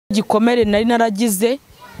Igikomere nari naragize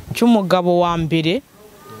cy'umugabo wa mbere,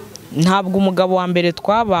 ntabwo umugabo wa mbere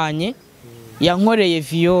twabanye yankoreye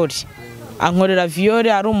viole, ankorera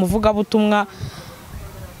viole ari umuvugabutumwa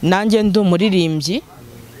nanjye ndi umuririmbyi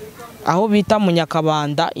aho bita mu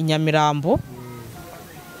Nyakabanda i Nyamirambo,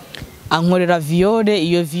 ankorera viole.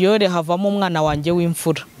 Iyo viole havamo umwana wanjye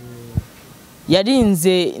w'imfura,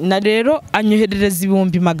 yarinze na rero anyoherereza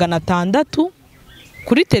 600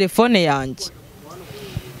 kuri telefone yanjye.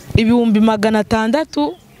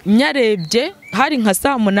 600 nyarebye hari nka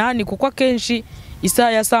saa 8 kuko akenshi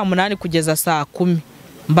isaha ya saa 8 kugeza saa 10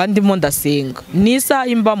 mba ndimo ndasenga, ni isaha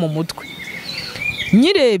imba mu mutwe.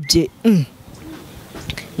 Nyirebye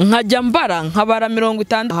nkajya mbara nkabara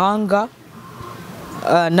 50 hanga.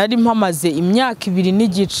 Nari mpamaze imyaka 2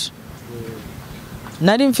 n'igice,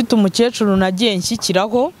 nari mfite umukecuru nagiye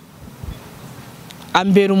nshyikiraho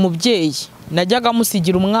ambera umubyeyi, najyaga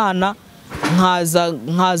musigira umwana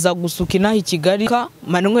nkaza gusuka inaha i Kigali.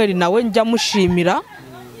 Manuel nawe njya mushimira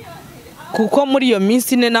kuko muri iyo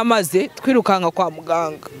minsi ine namaze twirukanga kwa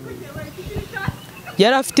muganga.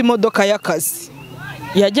 Yari afite imodoka y'akazi,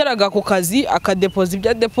 yageraga ku kazi akadepoza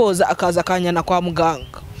ibyo adepoza akaza akanyana kwa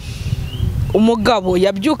muganga. Umugabo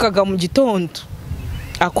yabyukaga mu gitondo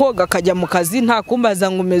akoga akajya mu kazi, nta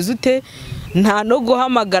kumbaza ngo umeze ute, nta no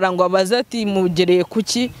guhamagara ngo abaze ati mugereye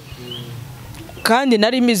kuki, kandi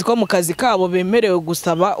nari mizi ko mu kazi kabo bemerewe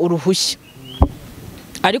gusaba uruhushya.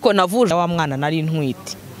 Ariko navuje wa mwana nari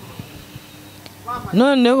ntwite.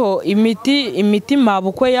 Noneho imiti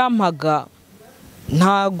mabukwe yampaga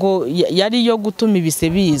ntago yari yo gutuma ibise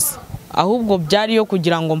biza, ahubwo byari yo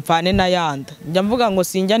kugira ngo mpfane na yanda. Njya mvuga ngo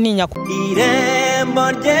sinjya ntinya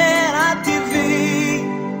Irembo Ryera TV,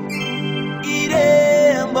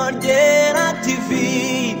 Irembo Ryera TV.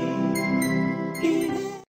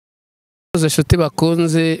 Inshuti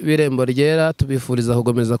bakunze b'Irembo Ryera, tubifuriza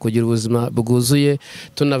kugomeza kugira ubuzima bwuzuye,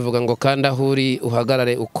 tunavuga ngo kandi aho uri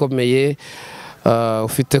uhagarare ukomeye,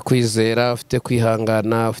 ufite kwizera, ufite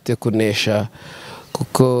kwihangana, ufite kunesha,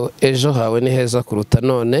 kuko ejo hawe ni heza kuruta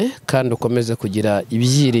none, kandi ukomeze kugira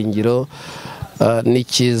ibyiringiro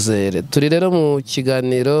n'icyizere. Turi rero mu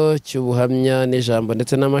kiganiro cy'ubuhamya n'ijambo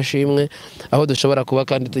ndetse n'amashimwe, aho dushobora kuba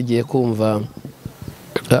kandi tugiye kumva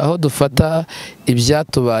aho dufata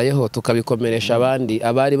ibyatubayeho tukabikomeresha abandi,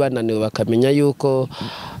 abari bananiwe bakamenya yuko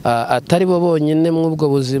atari bo bonyine mw'ubwo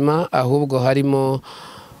buzima, ahubwo harimo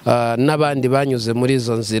n'abandi banyuze muri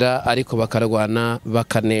izo nzira ariko bakarwana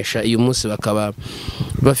bakanesha, uyu munsi bakaba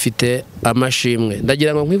bafite amashimwe.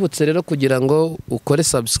 Ndagira ngo nkwibutse rero kugira ngo ukore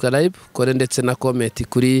subscribe, ukore ndetse na comment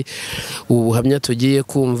kuri ubu buhamya tugiye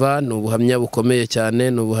kumva. Ni ubuhamya bukomeye cyane,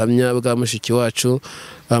 ni ubuhamya bwa mushiki wacu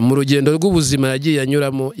mu rugendo rw'ubuzima yagiye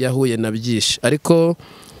anyuramo, yahuye na byinshi, ariko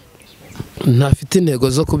ntafite intego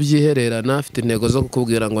zo kubyihererana, afite intego zo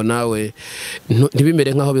kukubwira ngo nawe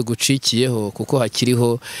ntibimere nk'aho bigucikiyeho, kuko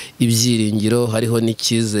hakiriho ibyiringiro, hariho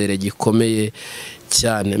n'icyizere gikomeye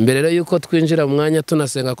cyane. Mbere rero yuko twinjira mu mwanya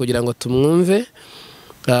tunasenga kugira ngo tumwumve,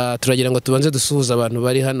 turagira ngo tubanze dusuhuza abantu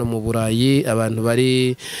bari hano mu Burayi, abantu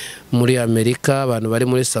bari muri Amerika, abantu bari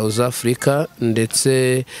muri South Africa,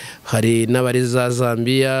 ndetse hari n'abari za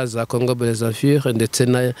Zambia, za Congo Brazzaville, ndetse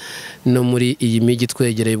no muri iyi migi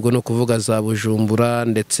twegereye, ubwo no kuvuga za Bujumbura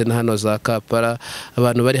ndetse na hano za Kampala.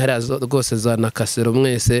 Abantu bari hari rwose za Nakasero,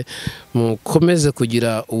 mwese mukomeze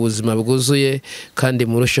kugira ubuzima bwuzuye kandi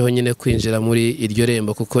murusheho nyine kwinjira muri iryo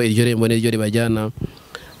rembo, kuko iryo rembo ni ryo ribajyana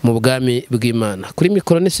mu bwami bw'Imana. Kuri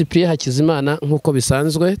mikoro ni Cyprien Hakizimana, nk'uko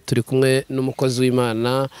bisanzwe turi kumwe n'umukozi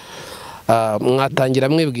w'Imana. Mwatangira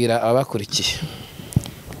mwibwira abakurikiye.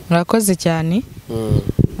 Murakoze cyane.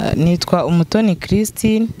 Nitwa Umutoni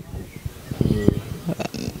Christine,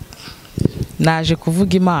 naje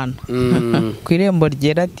kuvuga Imana ku Irembo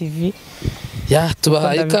Ryera TV.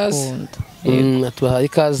 Tubahaye ikaze, tubahaye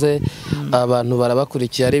ikaze, abantu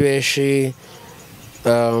barabakurikiye ari benshi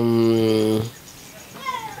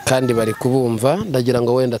kandi bari kubumva. Ndagira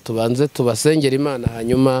ngo wenda tubanze tubasengera Imana,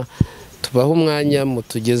 hanyuma tubahe umwanya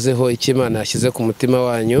mutugezeho icyo Imana yashyize ku mutima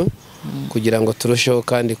wanyu, kugira ngo turusheho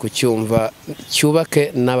kandi kucyumva,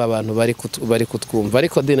 cyubake n'aba bantu bari kutwumva.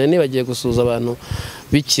 Ariko dina nibagiye gusuza abantu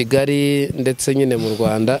b'i Kigali ndetse nyine mu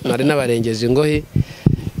Rwanda, nari n'abarengeje ingohi,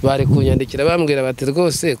 bari kunyandikira bambwira bati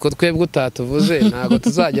rwose ko twebwe utatuvuze ntago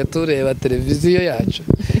tuzajya tureba televiziyo yacu.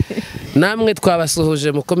 Namwe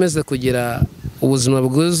twabasuhuje, mukomeze kugira ubuzima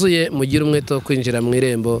bwuzuye, mugira umwete wo kwinjira mu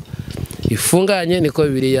irembo ifunganye, niko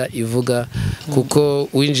Bibiliya ivuga, kuko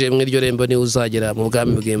winjiye mu iryo rembo ni uzagera mu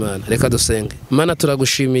bwami bw'Imana. Reka dusenge. Mana,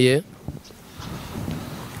 turagushimiye,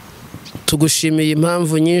 tugushimiye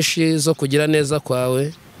impamvu nyinshi zo kugira neza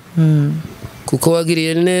kwawe, kuko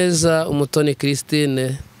wagiriye neza Umutoni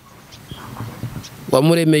Christine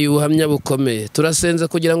wamuremeye ubuhamya bukomeye. Turasenze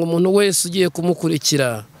kugira ngo umuntu wese ugiye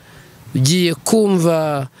kumukurikira, ugiye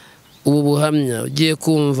kumva ubu buhamya, ugiye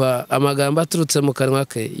kumva amagambo aturutse mu kanwa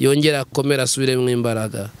ke, yongera akomera asubire mu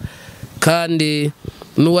imbaraga. Kandi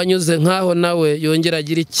n'uwanyuze nkaho nawe yongera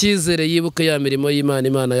agira icyizere, yibuke ya mirimo y'Imana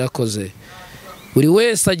Imana yakoze. Buri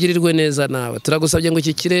wese agirirwe neza nawe. Turagusabye ngo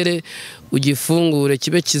iki kirere ugifungure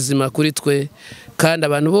kibe kizima kuri twe, kandi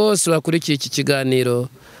abantu bose bakurikiye iki kiganiro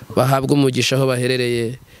bahabwe umugisha aho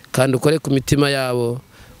baherereye, kandi ukore ku mitima yabo,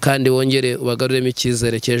 kandi wongere ubagaruremo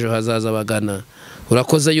icyizere cy'ejo hazaza bagana.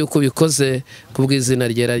 Urakoze yuko ubikoze kubw'izina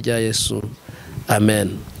ryera rya Yesu.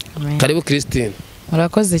 Amen. Karibu Christine.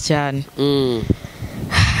 Urakoze cyane.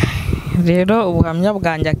 Rero ubuhamya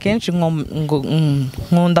bwanjye akenshi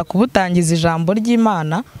nkunda kubutangiza ijambo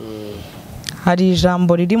ry'Imana. Hari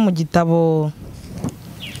ijambo riri mu gitabo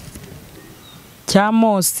cya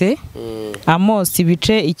Mose, Amosi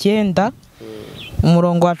ibice 9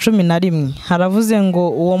 umurongo wa 11. Haravuze ngo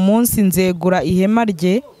uwo munsi nzegura ihema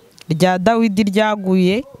rye rya Dawidi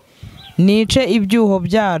ryaguye, nice ibyuho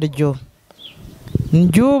byaryo,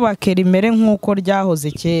 ndyubake rimere nk'uko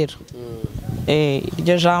ryahoze kera.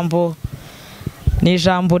 Iryo jambo ni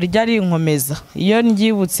ijambo rijya rinkomeza. Iyo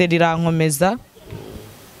ndyibutse rirankomeza.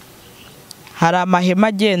 Hari amahema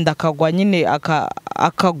agenda akagwa nyine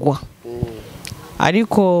akagwa,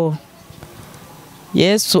 ariko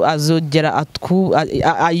Yesu azogera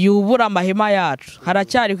ayubura amahema yacu.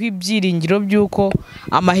 Haracyariho ibyiringiro by'uko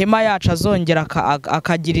amahema yacu azongera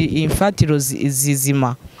akagira imfatiro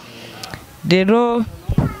zizima. Rero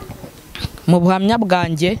mu buhamya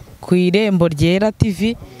bwanjye ku Irembo Ryera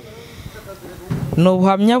TV, ni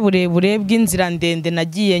ubuhamya burebure bw'inzira ndende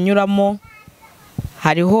nagiye nyuramo.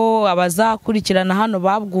 Hariho abazakurikirana hano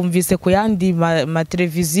babwumvise ku yandi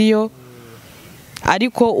mateleviziyo,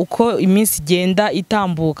 ariko uko iminsi igenda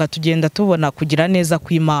itambuka tugenda tubona kugira neza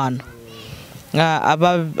kw'Imana.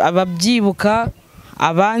 Ababyibuka,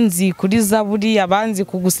 abanzi kuri Zaburi, abanzi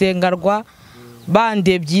ku gusengarwa,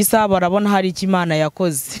 bandebye isaha barabona hari icyo Imana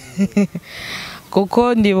yakoze.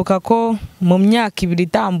 Kuko ndibuka ko mu myaka 2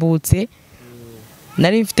 itambutse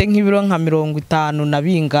nari mfite nk'ibiro nka 50 na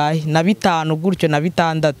bingahe na 5 gutyo na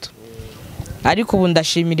 6, ariko ubu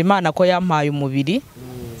ndashimira Imana ko yampaye umubiri,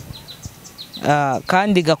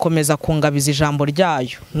 kandi gakomeza kungabiza ijambo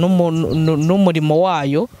ryayo n'umurimo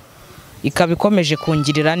wayo, ikabikomeje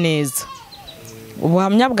kungirira neza.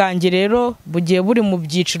 Ubuhamya bwanjye rero bugiye buri mu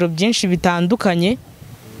byiciro byinshi bitandukanye.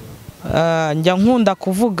 Njya nkunda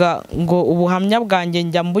kuvuga ngo ubuhamya bwanjye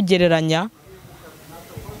njya mbugereranya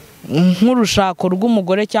nk'urushako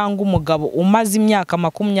rw'umugore cyangwa umugabo umaze imyaka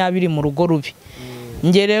 20 mu rugo rubi.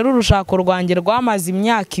 Nge rero urushako rwanjye rwamaze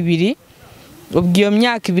imyaka 2, ubwo iyo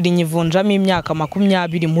myaka 2 nyivunjamo imyaka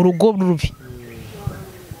 20 mu rugo rubi.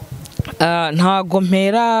 Ntago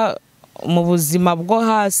mpera mu buzima bwo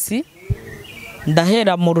hasi,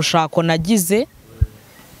 ndahera mu rushako nagize.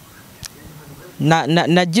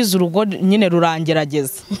 Nagize urugo nyine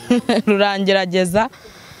rurangerageza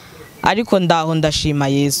ariko ndaho ndashima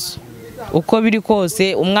Yesu. Uko biri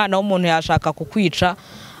kose umwana w'umuntu yashaka kukwica,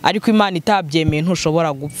 ariko Imana itabyemeye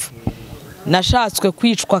ntushobora gupfa. Nashatswe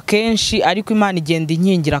kwicwa kenshi, ariko Imana igenda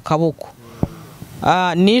inkingira akaboko.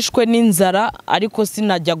 Nishwe n'inzara, ariko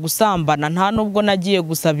sinajya gusambana, nta nubwo nagiye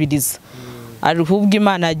gusabiriza, ahubwo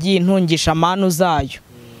Imana yagiye intungisha amanu zayo.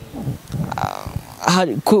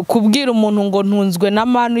 Kubwira umuntu ngo ntunzwe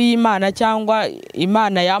n'amanu y'Imana cyangwa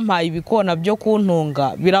Imana yampaye ibikona byo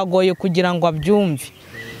kuntunga biragoye kugira ngo abyumve.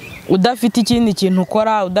 Udafite ikindi kintu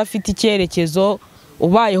ukora, udafite icyerekezo,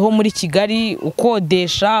 ubayeho muri Kigali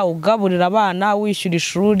ukodesha, ugaburira abana, wishyura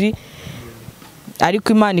ishuri,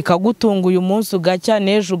 ariko Imana ikagutunga uyu munsi ugacya,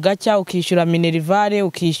 n'ejo ugacya, ukishyura minerivare,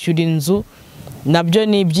 ukishyura inzu, nabyo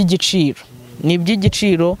ni iby'igiciro. Ni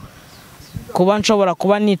iby'igiciro kuba nshobora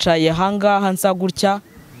kuba nicaye hangaha nsa gutya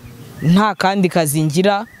nta kandi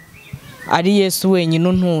kazingira, ari Yesu wenyine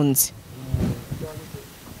untunze.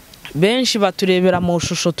 Benshi baturebera mu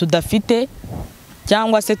shusho tudafite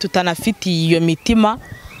cyangwa se tutanafitiye iyo mitima,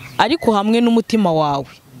 ariko hamwe n'umutima wawe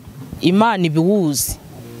Imana ibiwuzi.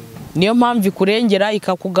 Niyo mpamvu ikurengera,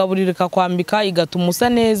 ikakugaburira, ikakwambika, igatuma usa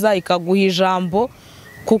neza, ikaguha ijambo,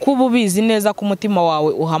 kuko uba ubizi neza ko umutima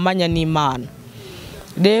wawe uhamanya n'Imana.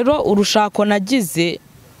 Rero urushako nagize,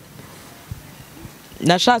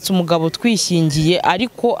 nashatse umugabo twishingiye,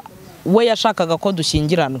 ariko we yashakaga ko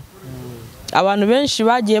dushyingirana. Abantu benshi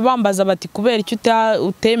bagiye bambaza bati kubera icyo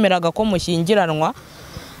utemeraga ko mushyingiranwa.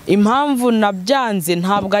 Impamvu nabyanze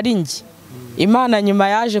ntabwo ari njye. Imana nyuma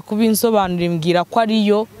yaje kubinsobanurira, imbwira ko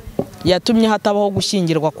ariyo yatumye hatabaho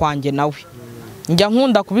gushyingirwa kwanjye nawe. njya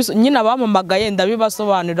nkunda nyine abamamagaye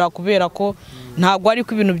ndabibasobanurira kubera ko ntabwo ari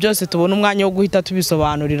ko ibintu byose tubona umwanya wo guhita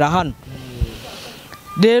tubisobanurira hano.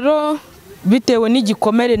 Rero bitewe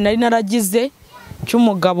n'igikomere nari naragize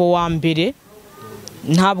cy'umugabo wa mbere,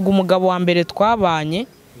 ntabwo umugabo wa mbere twabanye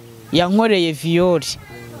yankoreye viole,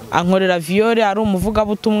 ankorera viole ari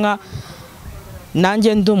umuvugabutumwa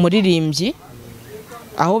nanjye ndi umuririmbyi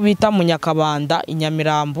aho bita mu Nyakabanda i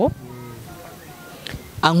Nyamirambo,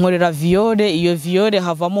 ankorera viole. Iyo viole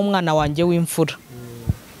havamo umwana wanjye w'imfura,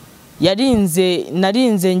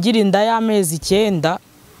 narinze ngira inda y'amezi 9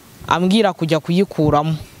 ambwira kujya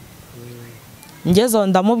kuyikuramo. Ngezo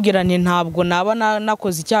ndamubwira nti ntabwo naba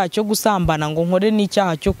nakoze icyaha cyo gusambana ngo nkore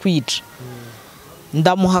n'icyaha cyo kwica.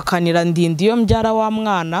 Ndamuhakanira ndindi iyo mbyara wa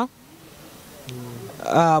mwana.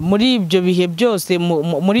 Muri ibyo bihe byose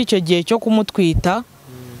muri icyo gihe cyo kumutwita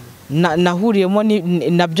nahuriyemo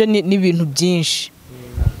nabyo n'ibintu byinshi,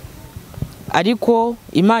 ariko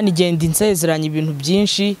Imana igenda insezeranya ibintu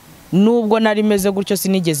byinshi. Nubwo nari meze gutyo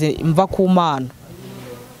sinigeze mva ku Mana,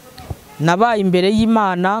 nabaye imbere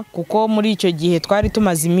y'Imana kuko muri icyo gihe twari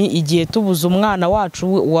tumaze igihe tubuze umwana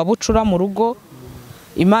wacu wa bucura mu rugo.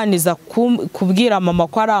 Imana iza kubwira mama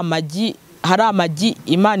ko hari amagi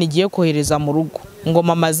Imana igiye kohereza mu rugo ngo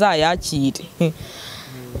mama azayakire.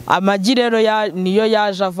 Amagi rero niyo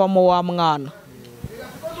yaje avamo wa mwana.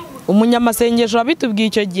 Umunyamasengesho wabitubwiye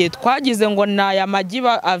icyo gihe twagize ngo naya magi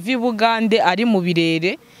avi Bugande ari mu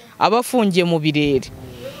birere, abafungiye mu birere,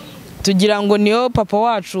 tugira ngo niyo papa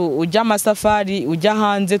wacu ujya amasafari ujya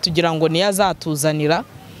hanze, tugira ngo niyo azatuzanira,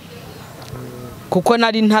 kuko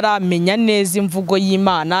nari ntaramenya neza imvugo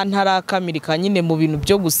y'Imana, ntarakamirika nyine mu bintu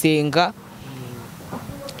byo gusenga.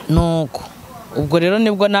 Nuko ubwo rero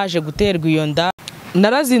nibwo naje guterwa iyo nda.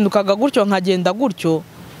 Narazindukaga gutyo nkagenda gutyo,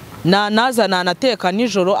 naza nanateka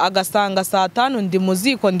nijoro agasanga saa 5 ndi mu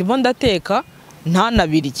ziko ndimo ndateka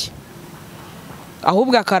ntanabirye,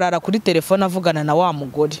 ahubwo akarara kuri telefone avugana na wa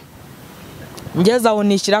mugore. Ngeze aho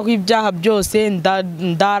nishyiraho ibyaha byose,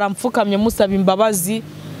 ndara mfukamye musaba imbabazi,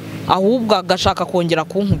 ahubwo agashaka kongera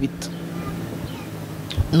kunkubita.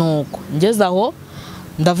 Nuko ngeze aho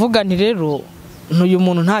ndavuga nti rero n'uyu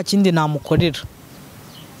muntu nta kindi namukorera.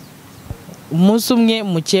 Umunsi umwe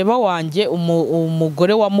mukeba wanjye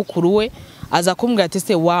umugore wa mukuru we aza kumbwira ati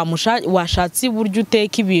se washatse buryo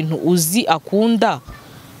uteka ibintu uzi akunda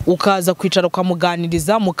ukaza kwicara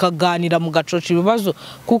ukamuganiriza, mukaganira mugacoca ibibazo,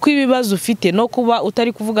 kuko ibibazo ufite no kuba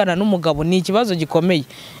utari kuvugana n'umugabo ni ikibazo gikomeye.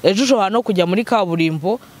 Ejo ushobora no kujya muri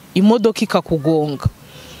kaburimbo imodoka ikakugonga.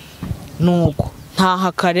 Nuko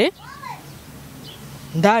ntaha kare,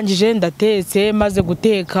 ndangije ndatetse, maze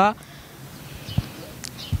guteka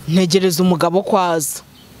ntegereza umugabo kwaza.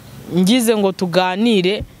 Ngize ngo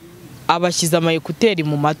tuganire abashyize amayekuteri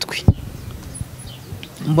mu matwi,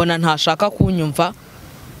 mbona ntashaka kunyumva,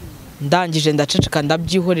 ndangije ndaceceka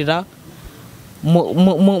ndabyihorera.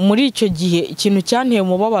 Muri icyo gihe ikintu cyanteye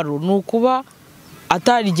umubabaro ni ukuba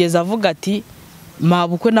atarigeze avuga ati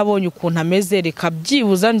mabukwe nabonye ukuntu ameze, reka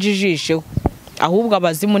byibuza njijisheho. Ahubwo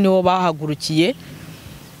abazimu niho bahagurukiye,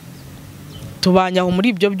 tubanyaho muri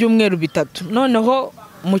ibyo byumweru 3. Noneho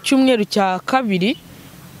mu cyumweru cya kabiri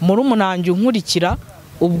murumuna wanjye unkurikira,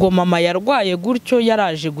 ubwo mama yarwaye gutyo,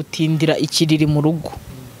 yaraje gutindira ikiriri mu rugo.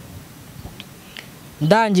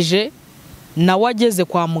 Ndangije nawe ageze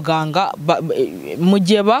kwa muganga, mu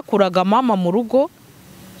gihe bakuraga mama mu rugo,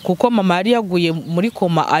 kuko mama yari yaguye muri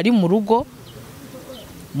koma ari mu rugo,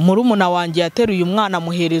 murumuna wanjye yateruye umwana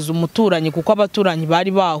amuhereza umuturanyi, kuko abaturanyi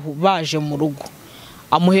bari baje mu rugo.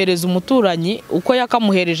 Amuhereza umuturanyi, uko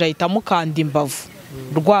yakamuhereje ahita amukanda imbavu,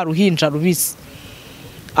 rwa ruhinja rubisi.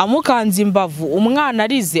 Amukanze imbavu, umwana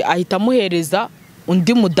arize ahita amuhereza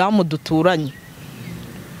undi mudamu duturanye.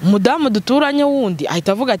 Umudamu duturanye wundi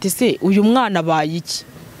ahita avuga ati se uyu mwana baye iki?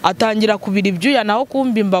 Atangira kubira ibyuya, naho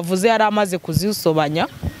kumba imbavu ze yari amaze kuzisobanya.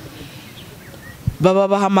 Baba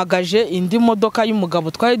bahamagaje indi modoka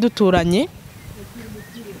y'umugabo twari duturanye,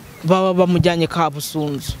 baba bamujyanye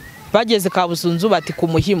Kabusunzu. Bageze Kabusunzu bati ku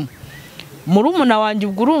Muhima. Murumuna wanjye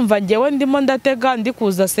ubwo urumva ngewe ndimo ndatega ndi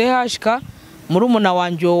kuza CHK, murumuna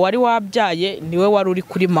wanjye wari wabyaye niwe wari uri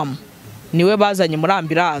kuri mama, niwe bazanye muri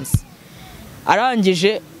ambulance.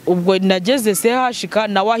 Arangije ubwo nageze CHK,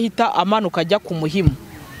 nawe ahita amanuka ajya ku Muhima,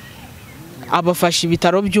 abafasha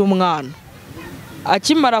ibitaro by'umwana.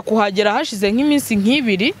 Akimara kuhagera hashize nk'iminsi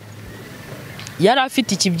 2 yari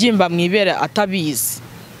afite ikibyimba mu ibere atabizi.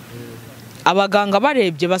 Abaganga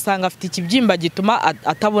barebye basanga afite ikibyimba gituma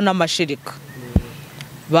atabona amashereka.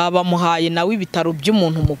 Babamuhaye nawe ibitaro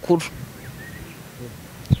by'umuntu mukuru.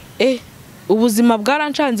 Ubuzima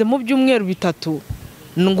bwarancanze mu byumweru 3,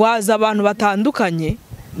 ndwaza abantu batandukanye,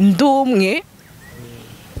 ndumwe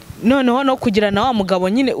noneho no kugira na wa mugabo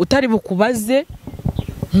nyine utari bukubaze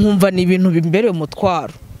nkumva ni ibintu bimbereye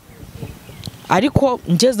umutwaro. Ariko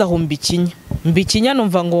ngeze aho mbikinya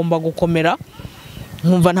numva ngomba gukomera,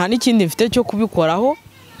 nkumva nta n'ikindi mfite cyo kubikoraho.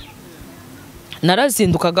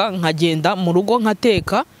 Narazindukaga nkagenda mu rugo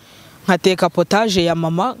nkateka potage ya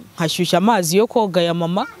mama, nkashyushya amazi yo koga ya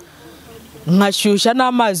mama, nkashyushya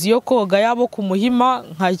n'amazi yo koga yabo ku Muhima,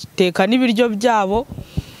 nkateka n'ibiryo byabo.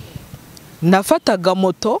 Nafataga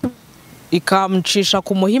moto ikamcisha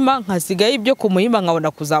ku Muhima, nkasigaye ibyo ku Muhima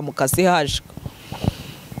nkabona kuzamuka CH.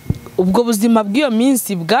 Ubwo buzima bw'iyo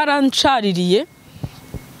minsi bwarancaririye.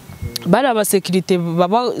 Bari abasekirite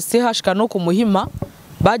baba CH no ku Muhima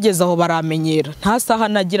bageze aho baramenyera, nta saha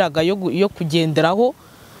nagiraga yo kugenderaho.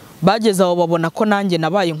 Bageze aho babona ko nanjye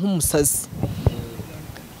nabaye nk'umusazi.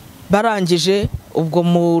 Barangije ubwo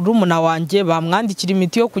murumuna wanjye bamwandikira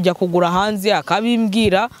imiti yo kujya kugura hanze,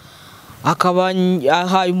 akabimbwira, akaba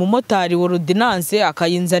ahaye umumotari ordonnance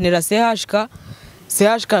akayinzanira CH.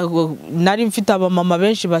 Nari mfite abamama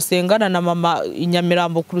benshi basengana na mama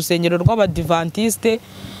Inyamirambo ku rusengero rw'Abadiventiste,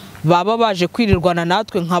 baba baje kwirirwana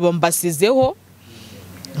natwe, nkaba mbasizeho,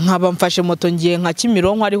 nkaba mfashe moto ngiye nka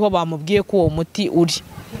Kimironko, ariho bamubwiye ko uwo muti uri.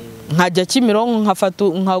 Nkajya Kimironko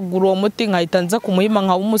nkagura uwo muti, nkahita nza ku Muhima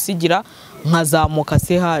nkawumusigira, nkazamuka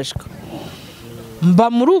CH. Mba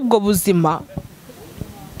muri ubwo buzima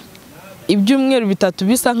ibyumweru 3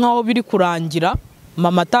 bisa nkaho biri kurangira.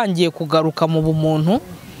 Mama atangiye kugaruka mu bumuntu,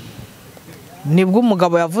 nibwo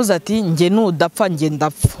umugabo yavuze ati nge nudapfa nge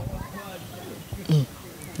ndapfa.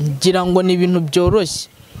 Ngira ngo ni ibintu byoroshye.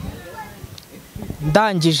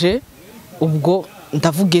 Ndangije ubwo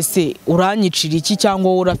ndavuge se uranyicira iki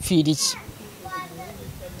cyangwa urapfira iki?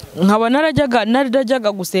 Nkaba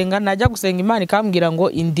narajyaga gusenga, najya gusenga Imana ikambwira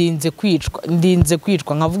ngo indinze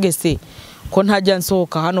kwicwa. Nkavuge se ko ntajya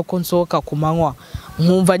nsohoka hano, ko nsohoka ku manywa,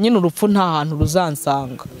 nkumva nyine urupfu nta hantu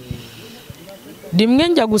ruzansanga. Rimwe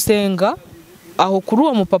njya gusenga aho kuri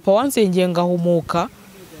uwo mupapa wansengeye ngahumuka,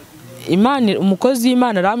 umukozi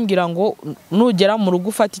w'Imana arambwira ngo nugera mu rugo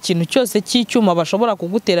ufata ikintu cyose cy'icyuma bashobora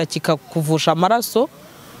kugutera kikakuvusha amaraso,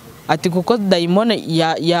 ati kuko dayimone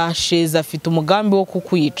yasheza afite umugambi wo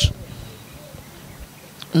kukwica.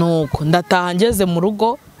 Nuko ndataha ngeze mu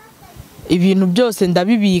rugo, ibintu byose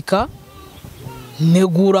ndabibika,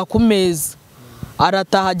 negura ku meza.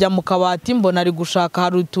 Arataha ajya mu kabati, mbona ari gushaka,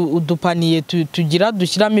 hari udupaniye tugira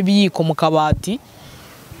dushyiramo ibiyiko mu kabati,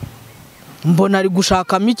 mbona ari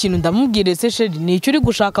gushakamo ikintu. Ndamubwire se sheri, ni icyo uri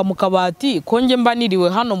gushaka mu kabati ko nge mba niriwe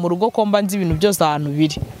hano mu rugo, ko mba nzi ibintu byose ahantu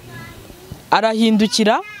biri?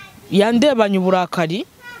 Arahindukira yandebanye uburakari,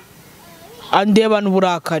 andebana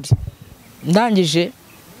uburakari. Ndangije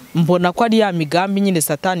mbona ko ari ya migambi nyine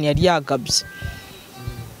Satani yari yagabye.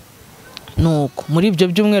 Nuko muri ibyo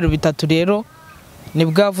byumweru 3 rero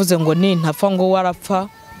nibwo yavuze ngo ntapfa ngo warapfa.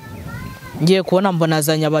 Ngiye kubona mbona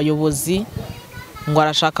azanye abayobozi ngo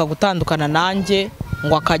arashaka gutandukana nanjye,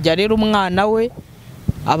 ngo akajya rero umwana we.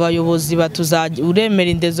 Abayobozi batuzajya uremera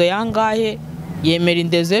indezo yangahe? Yemera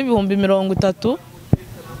indezo y'ibihumbi 30.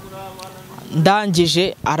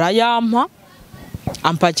 Ndangije arayampa,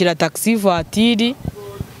 ampakira taxi voiture.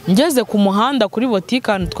 Ngeze ku muhanda kuri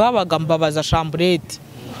botike twabaga, mbabaza chambrette,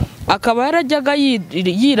 akaba yarajyaga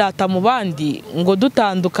yirata mu bandi ngo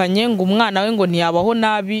dutandukanye, ngo umwana we ngo ntiyabaho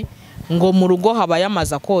nabi, ngo mu rugo haba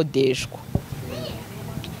yamaze akodeshwa.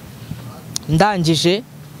 Ndangije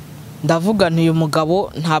ndavuga nti uyu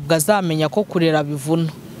mugabo ntabwo azamenya ko kurera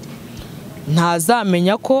bivuna,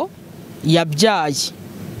 ntazamenya ko yabyaye.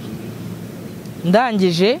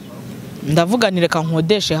 Ndangije ndavuga nti reka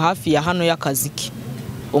nkodeshe hafi ya hano y'akazi ke,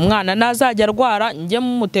 umwana nazajya arwara njye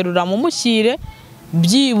mumuterura mumushyire,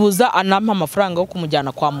 byibuza anampa amafaranga yo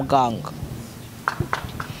kumujyana kwa muganga.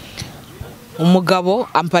 Umugabo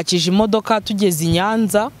ampakije imodoka, tugeze i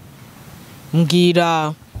Nyanza,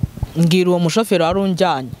 mbwira uwo mushoferi wari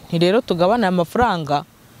unjyanye nti rero tugabana amafaranga,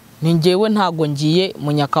 ni njyewe ntago ngiye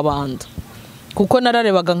mu Nyakabanda, kuko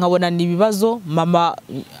nararebaga nkabona ni ibibazo. Mama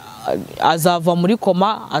azava muri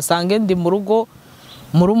koma asange ndi mu rugo,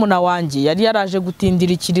 murumuna wanjye yari yaraje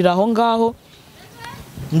gutindirikirira aho ngaho.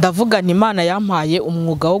 Ndavuga nti Imana yampaye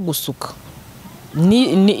umwuga wo gusuka.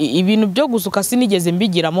 Ibintu byo gusuka sinigeze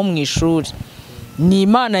mbigiramo mu ishuri, ni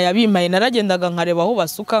Imana yabimpaye. Naragendaga nkareba aho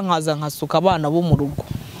basuka, nkaza nkasuka abana bo mu rugo.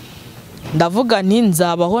 Ndavuga nti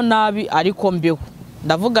nzabaho nabi ariko mbeho.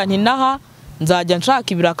 Ndavuga nti naha nzajya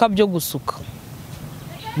nshaka ibiraka byo gusuka,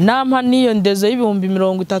 nampa niyo ndezo y'ibihumbi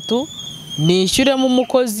 30 nishyuremo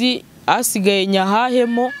umukozi, asigaye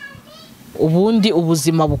nyahahemo, ubundi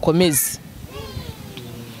ubuzima bukomeze.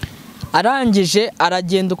 Arangije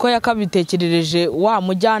aragenda uko yakabitekerereje wa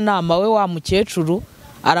mujyanama we, wa mukecuru,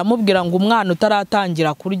 aramubwira ngo umwana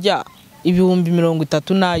utaratangira kurya ibihumbi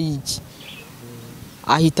 30 n'ayiki,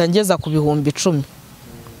 ahita ngeza ku bihumbi 10.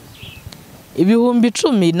 Ibihumbi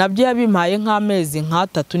 10 nabyo yabimpaye nk'amezi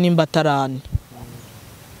nk'atatu nimba atarane.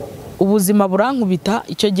 Ubuzima burankubita.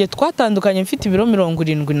 Icyo gihe twatandukanye mfite ibiro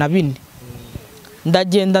 74,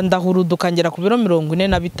 ndagenda ndahuruduka ngera ku biro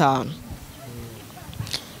 45.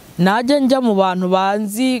 Najya njya mu bantu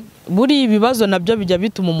banzi buri ibibazo nabyo bijya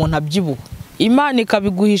bituma umuntu abyibuha, Imana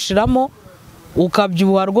ikabiguhishiramo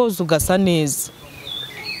ukabyibuha rwose ugasa neza.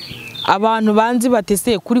 Abantu banzi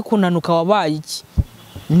batese kuri kunanuka wabaye iki,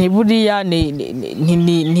 ntiburiya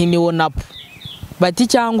ntiwonapo bati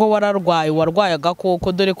cyangwa warwaye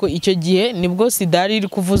agakoko, dore ko icyo gihe nibwo sida yari iri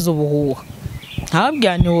kuvuza ubuhuha.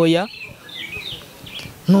 Ntababwira nti hoya.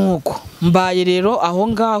 Nuko mbaye rero aho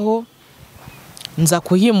ngaho nza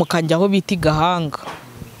kuhimuka njya aho bita Igahanga.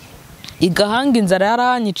 Inzara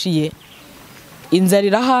yaranyiciye, inzara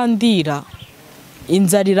irahandira,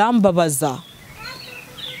 inzara irambabaza.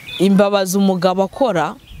 Imbabaza umugabo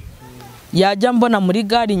akora, yajya mbona muri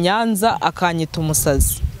gare Nyanza akanyita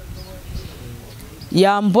umusazi,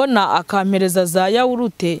 yambona akampereza za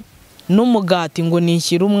yawurute n'umugati ngo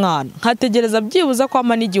nishyire umwana, nkategereza byibuza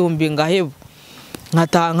kwama n'igihumbi ngahebo,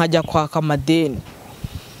 nkataha nkajya kwaka amadeni.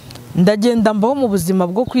 Ndagenda mbaho mu buzima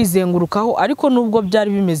bwo kwizengurukaho, ariko nubwo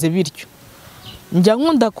byari bimeze bityo, njya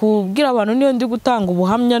nkunda kubwira abantu niyo ndi gutanga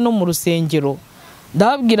ubuhamya no mu rusengero,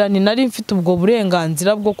 ndababwira ni nari mfite ubwo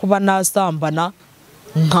burenganzira bwo kuba nasambana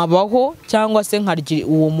nkabaho cyangwa se nkarya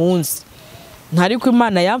uwo munsi. Ariko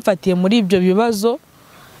Imana yamfatiye muri ibyo bibazo,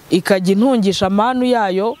 ikajya intungisha amanu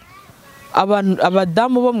yayo.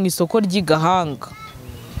 Abadamu bo mu isoko ry'Igahanga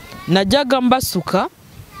najyaga mbasuka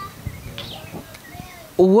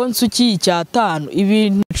uwo nsukiye icyatanu,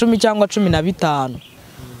 ibintu 10 cyangwa 15,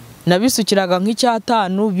 nabisukiraga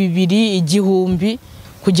nk'icyatanu, 2, igihumbi,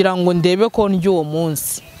 kugira ngo ndebe ko ndyo uwo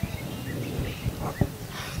munsi.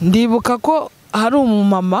 Ndibuka ko hari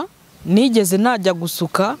umumama nigeze najya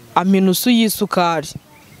gusuka aminusu y'isukari,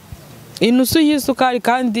 inusu y'isukari,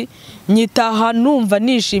 kandi nyitaha numva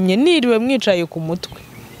nishimye, niriwe mwicaye ku mutwe.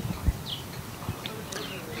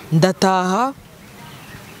 Ndataha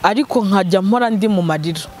ariko nkajya mpora ndi mu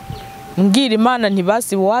marira, mbwira Imana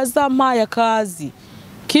ntibasi wazampaye akazi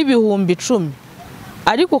k'ibihumbi 10,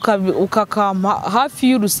 ariko ukakampa hafi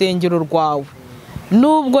y'urusengero rwawe,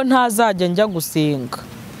 nubwo ntazajya njya gusenga,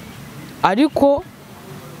 ariko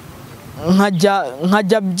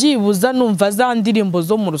nkajya byibuza numva za ndirimbo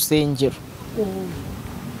zo mu rusengero.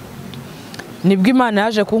 Nibwo Imana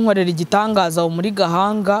yaje kunkorera igitangaza muri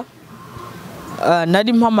Gahanga.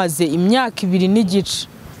 Nari mpamaze imyaka 2 n'igice,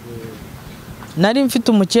 nari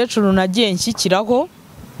mfite umukecuru nagiye nshyikiraho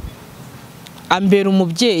ambera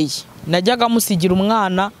umubyeyi. Najyaga musigira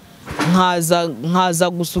umwana nkaza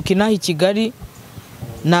gusuka inaha i Kigali,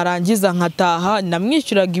 narangiza nkataha,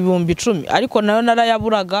 namwishyuraga ibihumbi 10, ariko nayo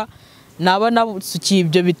narayaburaga. Naba nasukiye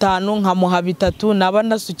ibyo 5 nkamuha 3, naba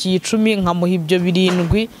nasukiye 10 nkamuha ibyo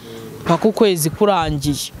 7, paka ukwezi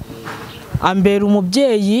kurangiye. Ambera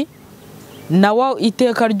umubyeyi nawe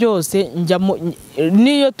iteka ryose,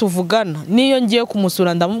 niyo tuvugana, niyo ngiye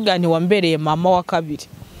kumusura ndamubwira nti wambereye mama wa kabiri,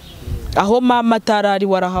 aho mama atarari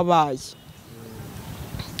warahabaye.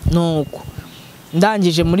 Nuko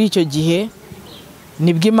ndangije muri icyo gihe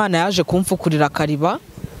nibwo Imana yaje kumfukurira akariba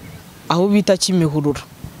aho bita Kimihurura,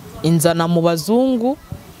 inzana mu bazungu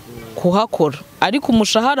kuhakora. Ariko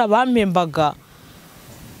umushahara bampembaga,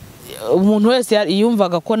 umuntu wese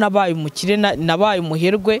yumvaga ko nabaye umukire, nabaye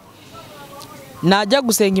umuherwe. Najya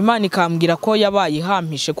gusenga Imana ikambwira ko yabaye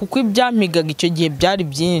ihampishe, kuko ibyampigaga icyo gihe byari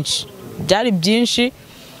byinshi.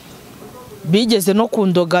 Bigeze no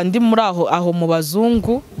kundoga ndi muri aho mu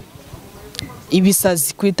bazungu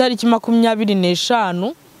ibisazi ku itariki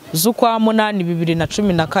 25 z'ukwa 8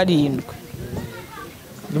 2017.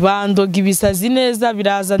 Bandoga ibisazi neza,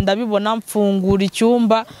 biraza ndabibona, mfungura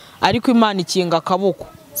icyumba, ariko Imana ikinga akaboko,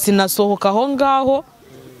 sinasohoka aho ngaho,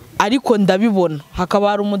 ariko ndabibona. Hakaba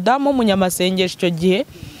hari umudamu w'umunyamasengesho icyo gihe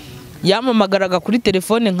yamamagaraga kuri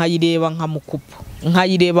telefone, nkayireba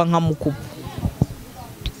nkamukupa.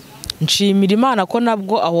 Nshimira Imana ko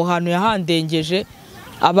nabwo aho hantu yahandengeje.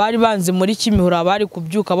 Abari banzi muri Kimihurura bari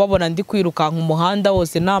kubyuka babona ndi kwirukanka umuhanda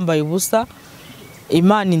wose nambaye ubusa,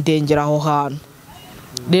 Imana indengera aho hantu.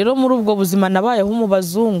 Rero muri ubwo buzima nabayeho mu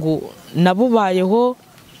bazungu, nabubayeho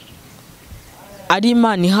ari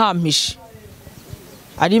Imana ihampishe.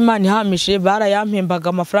 Barayampembaga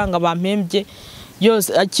amafaranga bampembye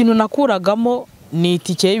yose, ikintu nakuragamo ni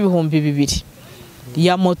itike y'ibihumbi 2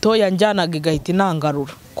 ya moto yanjyanaga igahita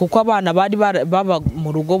inangarura, kuko abana bari baba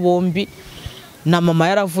mu rugo bombi. na mama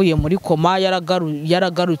yaravuye muri koma,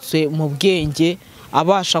 yaragarutse mu bwenge,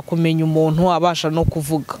 abasha kumenya umuntu, abasha no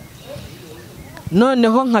kuvuga.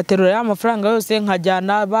 Noneho nkaterura ya mafaranga yose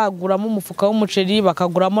nkajyana baguramo umufuka w'umuceri,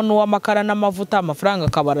 bakaguramo n'uw'amakara n'amavuta, amafaranga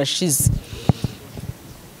akaba arashize.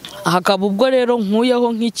 Hakaba ubwo rero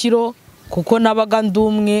nkuyeho nk'ikiro, kuko nabaga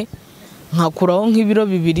ndumwe, nkakuraho nk'ibiro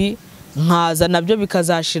 2, nkaza nabyo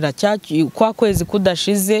bikazashira kwa kwezi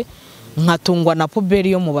kudashize, nkatungwa na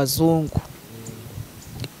puberi yo mu bazungu.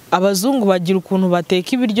 Abazungu bagira ukuntu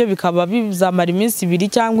bateka ibiryo bikaba bizamara iminsi 2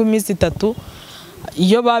 cyangwa iminsi 3.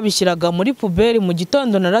 Iyo babishyiraga muri puberi, mu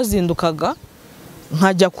gitondo narazindukaga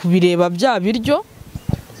nkajya kubireba bya biryo,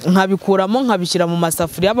 nkabikuramo nkabishyira mu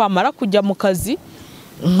masafuriya, bamara kujya mu kazi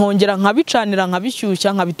nkongera nkabicanira,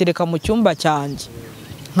 nkabishyushya, nkabitereka mu cyumba cyanjye,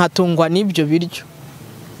 nkatungwa n'ibyo biryo.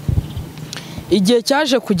 Igihe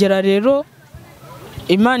cyaje kugera rero,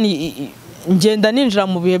 Imana ngenda ninjira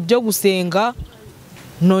mu bihe byo gusenga,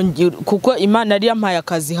 kuko Imana yari yampaye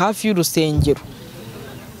akazi hafi y'urusengero.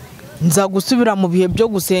 Nza gusubira mu bihe byo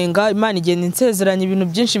gusenga, Imana igenda insezeranya ibintu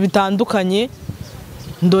byinshi bitandukanye,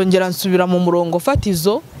 ndongera nsubira mu murongo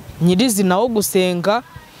fatizo nyirizina wo gusenga.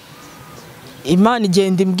 Imana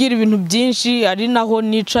igenda imbwira ibintu byinshi, ari naho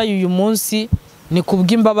nicaye uyu munsi, ni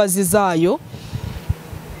kubw'imbabazi zayo.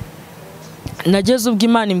 Nageze ubwo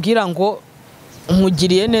Imana imbwira ngo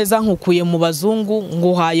nkugiriye neza, nkukuye mu bazungu,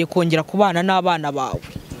 nguhaye kongera kubana n'abana bawe.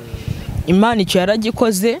 Imana icyo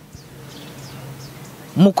yaragikoze.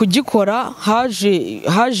 Mu kugikora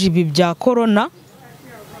haje ibi bya korona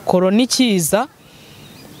ikiza,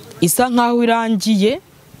 isa nkaho irangiye.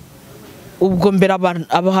 Ubwo mbere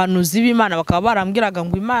abahanuzi b'Imana bakaba barambwiraga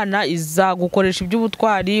ngo Imana izagukoresha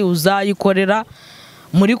iby'ubutwari, uzayikorera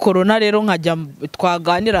muri korona. Rero nkajya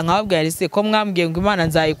twaganira nkababwira ese ko mwambwiye ngo Imana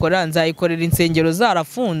nzayikorera insengero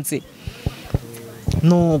zarafunze.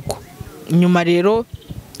 Nuko nyuma rero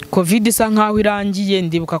covid isa nkaho irangiye,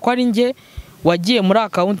 ndibuka ko ari nge wagiye muri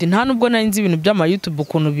account, nta nubwo nari nzi ibintu by'ama YouTube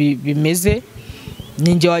ukuntu bimeze.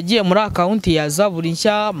 Ninjye wagiye muri account ya Zaburi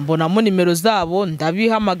nshya, mbonamo nimero zabo,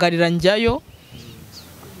 ndabihamagarira njyayo.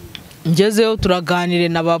 Ngezeyo turaganire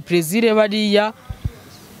na ba prezire bariya,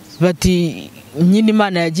 bati nyine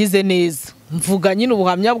Imana yagize neza. Mvuga nyine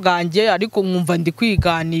ubuhamya bwanjye, ariko nkumva ndi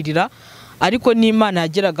kwiganirira, ariko ni Imana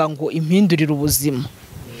yageraga ngo impindurire ubuzima.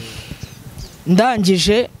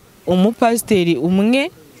 Ndangije umupasiteri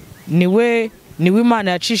umwe niwe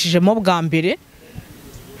Imana yacishijemo bwa mbere,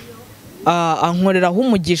 ankoreraho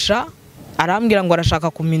umugisha, arambwira ngo arashaka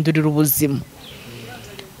kumindurira ubuzima.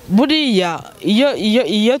 Buriya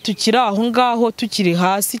iyo tukiri aho ngaho, tukiri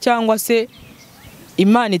hasi, cyangwa se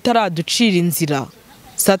Imana itaraducira inzira,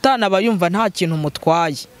 Satani aba yumva nta kintu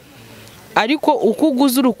mutwaye. Ariko uko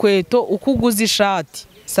uguze urukweto, uko uguze ishati,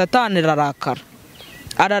 Satani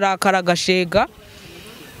ararakara agashega.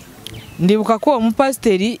 Ndibuka ko uwo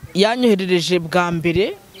mupasiteri yanyoherereje bwa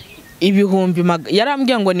mbere ibihumbi,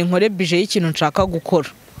 yarambwiye ngo ninkore bije y'ikintu nshaka gukora,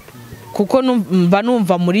 kuko mba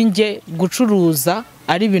numva muri nge gucuruza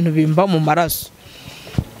ari ibintu bimba mu maraso.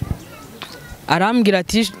 Arambwira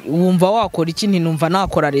ati wumva wakora iki? Numva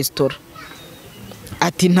nakora restaurant.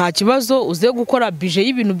 Ati nta kibazo, uze gukora bije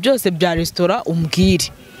y'ibintu byose bya restaurant umbwire.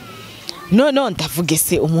 None ndavuga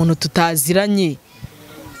ese umuntu tutaziranye,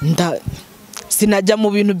 sinajya mu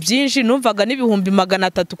bintu byinshi, numvaga n'ibihumbi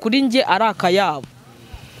 300 kuri nge ari akayabo.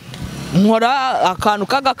 Nkora akantu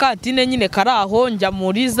k'agakantine nyine kari aho, njya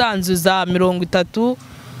muri za nzu za 30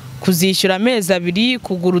 kuzishyura amezi 2,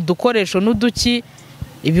 kugura udukoresho n'uduki,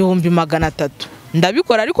 ibihumbi 300.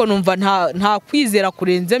 Ndabikora ariko numva nta kwizera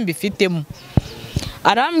kurenze mbifitemo.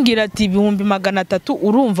 Arambwira ati ibihumbi 300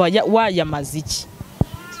 urumva wayamaze iki?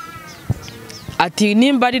 Ati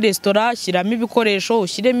nimba ari restaurant, shyiramo ibikoresho,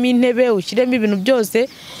 ushyiremo intebe, ushyiremo ibintu byose,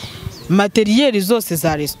 materiyeri zose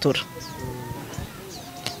za restaurant.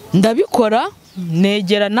 Ndabikora,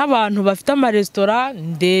 negera n'abantu bafite ama restaurant,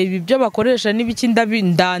 ndeba ibyo bakoresha n'ibiki,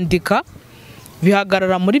 ndandika,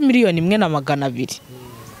 bihagarara muri 1,200,000.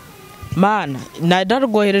 Mana,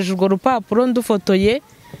 nadarwohereje urwo rupapuro ndufotoye,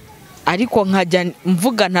 ariko nkajya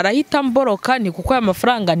mvuga ntarahita mboroka, ni kuko aya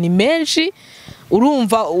mafaranga ni menshi.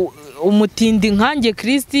 Urumva umutindi nkanjye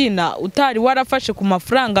Christina utari warafashe ku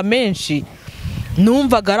mafaranga menshi,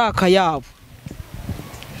 numvaga ari akayabo.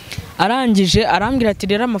 Arangije arambwira ati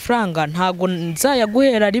rero amafaranga ntago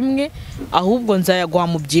nzayaguhera rimwe, ahubwo nzayaguha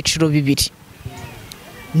mu byiciro 2.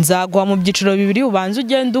 Nzaguha mu byiciro 2, ubanza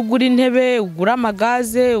ugenda ugura intebe, ugura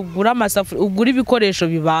amagaze, ugura amasafuriya, ugura ibikoresho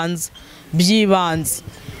by'ibanze.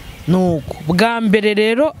 Nuko bwa mbere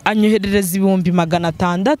rero anyoherereza ibihumbi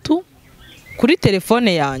 600 kuri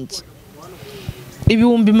telefone yanjye.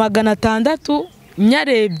 Ibihumbi 600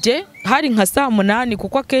 nyarebye hari nka saa 8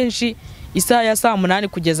 kuko akenshi isaha ya saa 8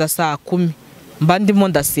 kugeza saa 10 mba ndimo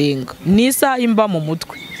ndasenga, ni isaha imba mu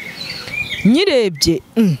mutwe. Nyirebye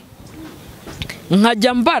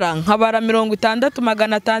nkajya mbara nkabara 60, 600,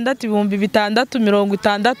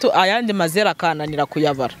 660, ayandi mazera kananira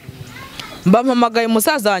kuyabara. Mba mpamagaye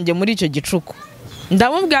umusaza wanjye muri icyo gicuku,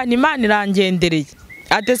 ndamubwira nti Imana irangendereye,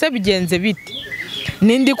 atese bigenze bite,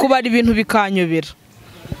 nindi kubara ibintu bikanyobera,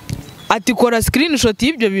 ati kora screenshot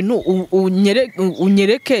y'ibyo bintu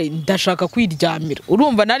unyereke, ndashaka kwiryamira.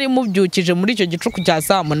 Urumva nari mubyukije muri icyo gicuku cya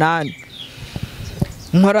saa 8,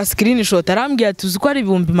 nkora screenshot, arambwira ati uzi ko ari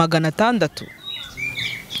 600,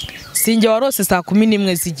 sinjye warose saa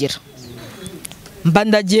 11 zigera. Mba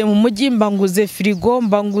ndagiye mu mujyi, mba nguze firigo,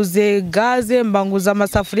 mba nguze gaze, mba nguze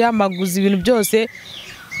amasafuriya, mba nguze ibintu byose.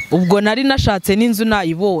 Ubwo nari nashatse n'inzu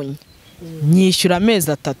nayibonye, nyishyura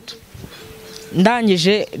amezi 3.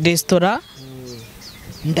 Ndangije restaurant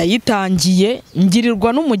ndayitangiye,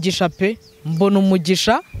 ngirirwa n'umugisha pe, mbona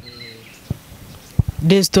umugisha.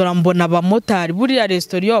 Restaurant mbona abamotari, buriya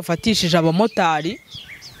restaurant iyo wafatishije abamotari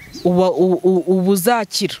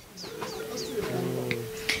ubuzakira.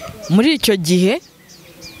 Muri icyo gihe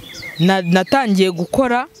natangiye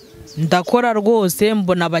gukora, ndakora rwose,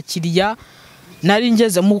 mbona abakiriya. Nari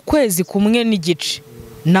ngeze mu kwezi kumwe n'igice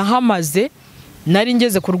nahamaze, nari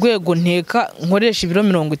ngeze ku rwego nteka nkoresha ibiro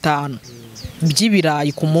 50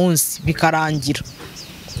 by'ibirayi ku munsi bikarangira.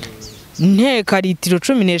 Nteka litiro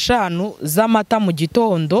 15 z'amata mu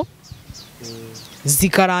gitondo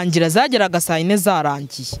zikarangira, zageraga saa 4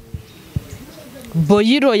 zarangiye.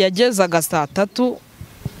 Boyiro yagezaga saa 3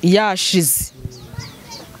 yashize.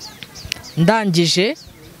 Ndangije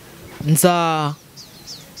nza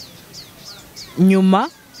nyuma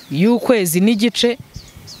y'ukwezi n'igice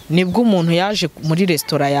nibwo umuntu yaje muri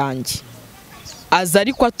restaurant yanjye, aza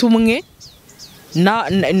ariko atumwe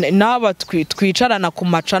n'aba twicarana ku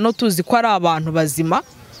macano tuzi ko ari abantu bazima,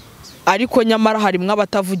 ariko nyamara harimwe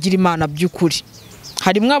abatavugira Imana by'ukuri.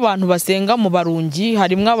 Harimwe abantu basenga mu barungi,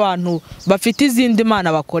 harimwe abantu bafite izindi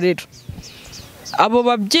Imana bakorera. Abo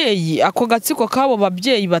babyeyi, ako gatsiko kabo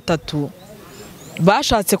babyeyi 3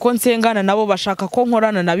 bashatse ko nsengana nabo, bashaka ko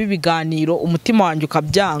nkorana nabo ibiganiro, umutima wanjye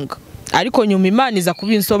ukabyanga. Ariko nyuma Imana iza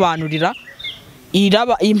kubinsobanurira,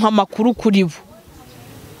 iraba impa makuru kuri bo.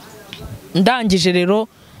 Ndangije rero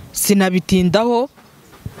sinabitindaho,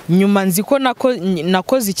 nyuma nzi ko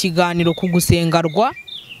nakoze ikiganiro ku gusengarwa.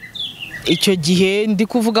 Icyo gihe ndi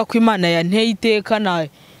kuvuga ko Imana yanteye iteka,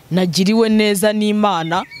 nagiriwe neza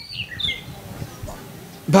n'Imana.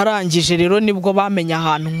 Barangije rero nibwo bamenya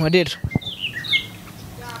ahantu nkorera,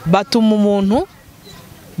 batuma umuntu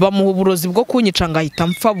bamuha uburozi bwo kunyica ngahita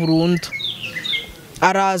mpfa burundu.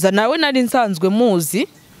 Araza nawe nari nsanzwe muzi,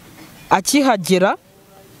 akihagera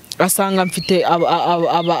asanga mfite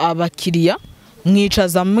abakiriya,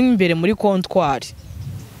 mwicaza imbere muri kontwari,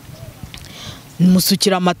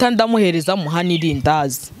 musukira amata ndamuhereza, muha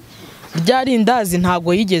n'irindazi. Rya rindazi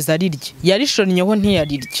ntago yigeze arirya, yarishonnyeho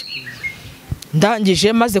ntiyarirya.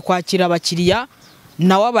 Ndangije maze kwakira abakiriya,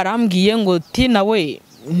 nawe barambwiye ngo ti nawe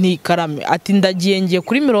ni karame, ati ndagiye ngiye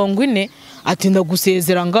kuri 40, ati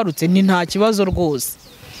ndagusezera ngarutse, ni nta kibazo rwose.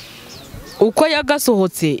 Uko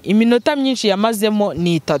yagasohotse iminota myinshi yamazemo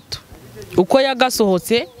ni 3. Uko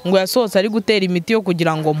yagasohotse ngo yasohotse ari gutera imiti yo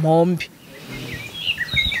kugira ngo mpombe.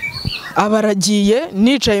 Abaragiye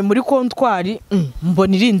nicaye muri kontwari,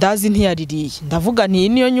 mbona irindazi ntiyaririye. Ndavuga nti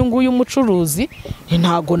niyo nyungu y'umucuruzi,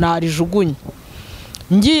 ntago narijugunye.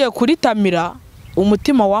 Ngiye kuri tamira,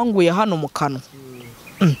 umutima wanguye hano mu kanwa.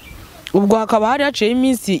 Ubwo hakaba hari haciye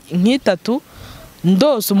iminsi nk'3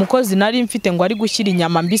 ndose umukozi nari mfite ngo ari gushyira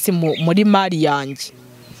inyama mbisi muri mari yanjye.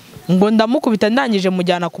 Ngo ndamukubita, ndangije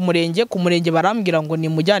mujyana ku murenge barambwira ngo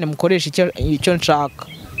nimujyane mukoresha icyo nshaka.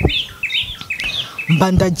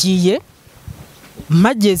 Mba ndagiye,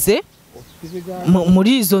 mageze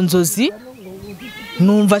muri izo nzozi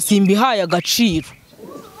numva simbihaye agaciro.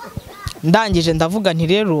 Ndangije ndavuga nti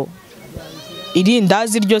rero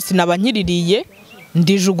irindazi ryose naba nkiririye,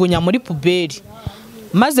 ndijugunya muri puberi.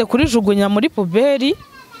 Maze kurijugunya muri puberi,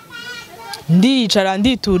 ndicara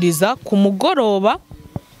ndituriza. Ku mugoroba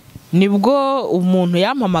nibwo umuntu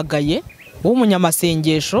yampamagaye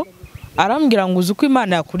w'umunyamasengesho, arambwira ngo uzi ko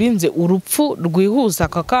Imana yakurinze urupfu rwihuse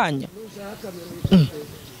aka kanya.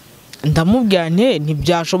 Ndamubwira nti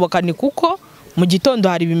ntibyashoboka, ni kuko mu gitondo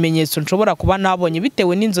hari ibimenyetso nshobora kuba nabonye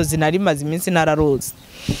bitewe n'inzozi nari maze iminsi nararose.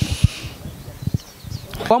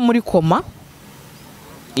 Wa muri koma,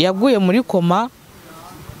 yaguye muri koma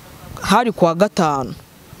hari kuwa gatanu.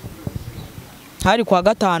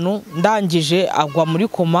 Ndangije agwa muri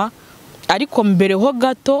koma, ariko mbere ho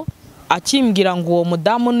gato akimbwira ngo uwo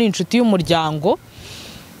mudamu ni inshuti y'umuryango,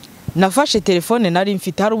 nafashe telefone nari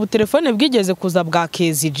mfite. Hari ubu telefone bwigeze kuza bwa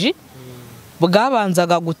KZG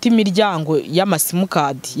bwabanzaga guta imiryango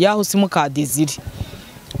y'amasimukadi yaho simukadi ziri.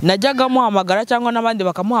 Najyaga muhamagara cyangwa n'abandi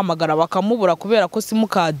bakamuhamagara bakamubura kubera ko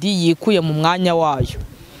simukadi yikuye mu mwanya wayo.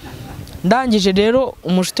 Ndangije rero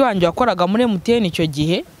umushuti wanjye wakoraga muri MTN icyo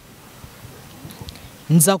gihe,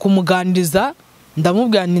 nza kumuganiriza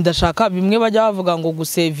ndamubwira nti ndashaka bimwe bajya bavuga ngo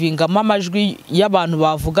gusevinga amajwi y'abantu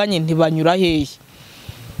bavuganye ntibanyura hehe.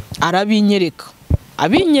 Arabinyereka,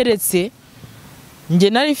 abinyeretse nge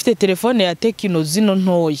nari mfite telefone ya Tekino zino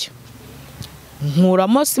ntoya,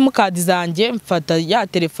 nkuramo simukadi zanjye mfata ya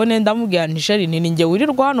telefone ndamubwira nti sheri ni nge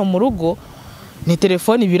wirirwa hano mu rugo, ni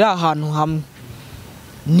telefone biri ahantu hamwe,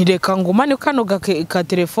 nireka ngumane kano ka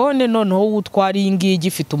telefone noneho utwara iyi ngiyi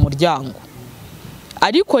gifite umuryango.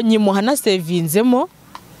 Ariko nyimuha na sevinzemo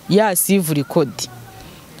ya sivuri kodi,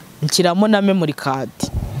 nshyiramo na memory card.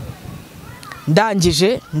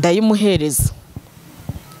 Ndangije ndayimuhereza.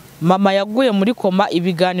 Mama yaguye muri koma,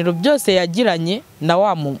 ibiganiro byose yagiranye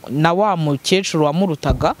na wa mukecuru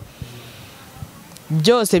wamurutaga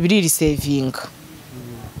byose biriri sevinga.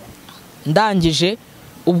 Ndangije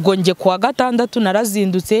ubwo nge kuwa gatandatu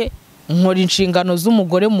narazindutse nkora inshingano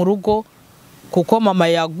z'umugore mu rugo, kuko mama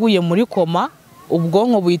yaguye muri koma,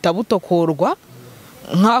 ubwonko buhita butokorwa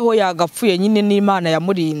nkaho yagapfuye nyine n'Imana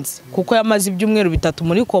yamurinze, kuko yamaze ibyumweru 3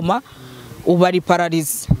 muri koma. Ubu ari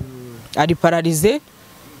pararize.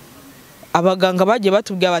 Abaganga bagiye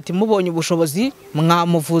batubwira bati mubonye ubushobozi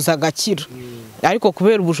mwamuvuza agakira, ariko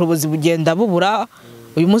kubera ubushobozi bugenda bubura,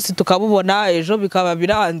 uyu munsi tukabubona ejo bikaba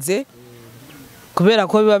biranze, kubera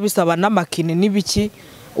ko biba bisaba n'amakine n'ibiki,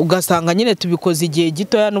 ugasanga nyine tubikoze igihe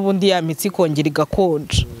gitoya n'ubundi ya mitsi kongera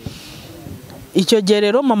igakonja. Icyo gihe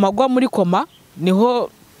rero mama agwa muri koma niho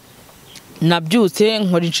nabyutse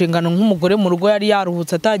nkora inshingano nk'umugore mu rugo, yari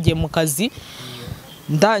yaruhutse atagiye mu kazi.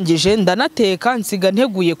 Ndangije ndanateka nsiga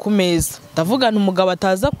nteguye ku meza, ndavuga nti umugabo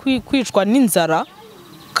ataza kwicwa n'inzara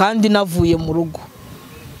kandi navuye mu rugo.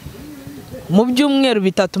 Mu byumweru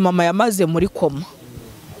 3 mama yamaze muri koma.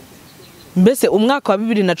 Mbese umwaka wa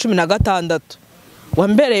 2016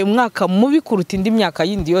 wambereye umwaka mubi kuruta indi myaka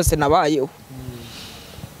yindi yose nabayeho.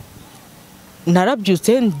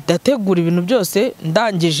 Narabyutse ndategura ibintu byose,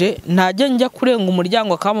 ndangije najya njya kurenga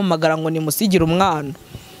umuryango akamamagara ngo nimusigire umwana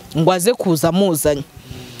ngo aze kuza muzanye.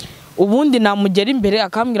 Ubundi namugera imbere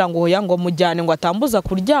akambwira ngo hoya ngo mujyane ngo atambuza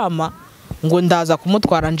kuryama ngo ndaza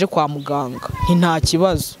kumutwara nje kwa muganga. Nta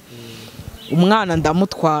kibazo. Umwana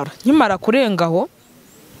ndamutwara. Nkimara kurengaho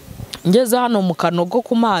ngeze hano mu kanogo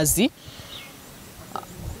ku mazi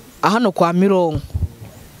hano kwa Mironko,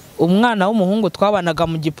 umwana w'umuhungu twabanaga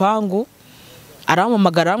mu gipangu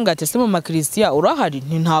aramamagara arambwira ati se mama Christian urahari?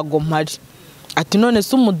 Ntago mpari. Ati none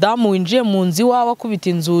se umudamu winjiye mu nzi wawe akubita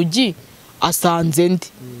inzugi asanze ndi?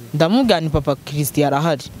 Ndamubwira ni papa Christian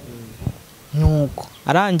arahari. Nuko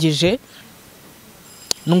arangije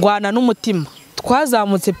ndwana n'umutima,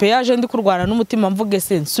 twazamutse peyaje ndi kurwana n'umutima mvuge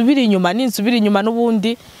se nsubira inyuma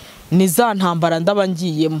n'ubundi ni za ntambara ndaba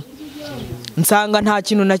ngiyemo. Nsanga nta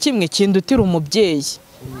kintu na kimwe kindutira umubyeyi.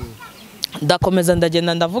 Ndakomeza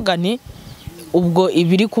ndagenda ndavuga nti ubwo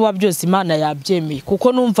ibiri kuba byose Imana yabyemeye,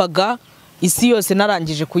 kuko numvaga isi yose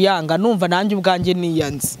narangije kuyanga, numva nanjye ubwanjye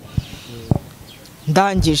niyanze.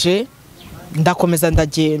 Ndangije ndakomeza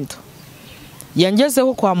ndagenda,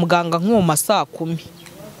 yangezeho kwa muganga nko mu saa 10.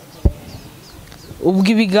 Ubwo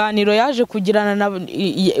ibiganiro yaje kugirana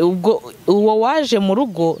ubwo uwo waje mu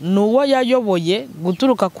rugo nuwo yayoboye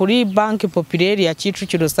guturuka kuri Banque Populaire ya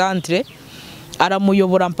Kicukiro Centre,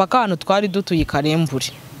 aramuyobora mpaka hano twari dutuye Karembure.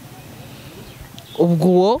 Ubwo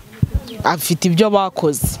uwo afite ibyo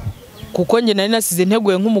bakoze, kuko nge nari nasize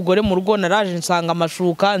nteguye nk'umugore mu rugo. Naraje nsanga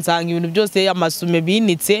amashuka, nsanga ibintu byose amasume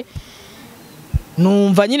binitse,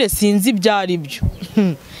 numva nyine sinzi ibyari byo.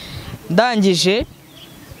 Ndangije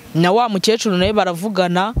na wa mukecuru nawe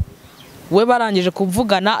baravugana, we barangije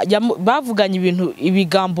kuvugana bavuganye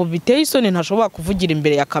ibigambo biteye isoni ntashobora kuvugira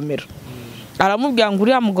imbere ya kamera. Aramubwira ngo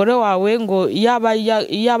uriya mugore wawe ngo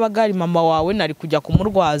yaba gari mama wawe nari kujya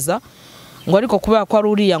kumurwaza, ngo ariko kubera ko ari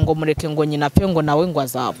uriya ngo mureke ngo nyina pe ngo nawe ngo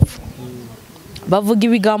azapfa. Bavuga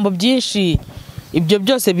ibigambo byinshi, ibyo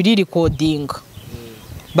byose biri recordinga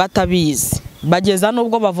batabizi. Bageza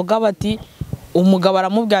nubwo bavuga bati umugabo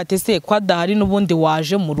aramubwira ati se ko adahari n'ubundi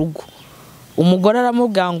waje mu rugo. Umugore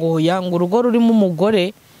aramubwira ngo hoya ngo urugo rurimo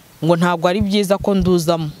umugore ngo ntabwo ari byiza ko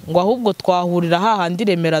nduzamo, ngo ahubwo twahurira hahandi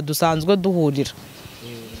Remera dusanzwe duhurira.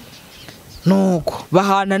 Nuko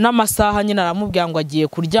bahana n'amasaha nyine aramubwira ngo agiye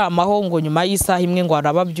kuryamaho, ngo nyuma y'isaha imwe ngo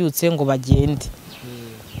arababyutse ngo bagende.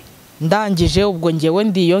 ndangije ubwo ngewe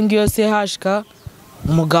ndi iyo ngiyo hashika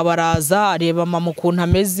umugabo araza areba mama ukuntu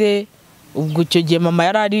ameze. Ubwo icyo gihe mama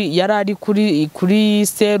yarari kuri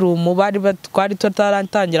serumu, twari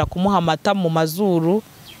tutarantangira kumuha amata mu mazuru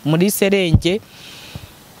muri serenge.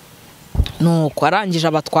 Nuko arangije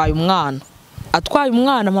abatwaye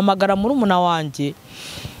umwana mpamagara murumuna wanjye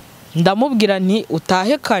ndamubwira nti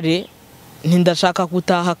utahe kare, ndashaka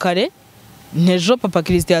gutaha kare, ntejo papa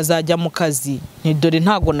Christian azajya mu kazi, dore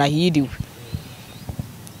ntago nahiriwe.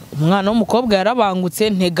 Umwana w'umukobwa yarabangutse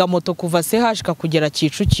ntega moto kuva hashika kugera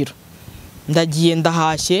Kicukiro. Ndagiye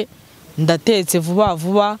ndahashye, ndatetse vuba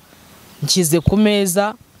vuba, nkize ku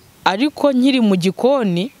meza, ariko nkiri mu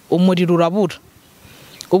gikoni umuriro urabura.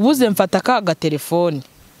 Ubuze mfata ka telefone,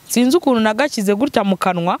 sinzi ukuntu nagakize gutya mu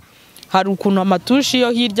kanwa, hari ukuntu amatushi yo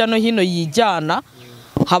hirya no hino yijyana,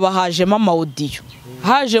 haba hajemo audio.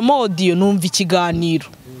 Hajemo audio numva ikiganiro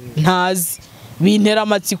ntazi, bintera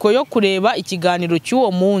amatsiko yo kureba ikiganiro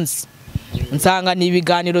cy'uwo munsi. Nsanga ni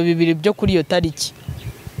ibiganiro bibiri byo kuri iyo tariki.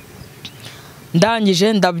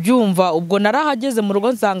 Ndangije ndabyumva, ubwo narahageze mu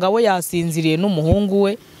rugo nsanga we yasinziriye n'umuhungu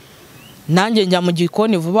we. Nanjye njya mu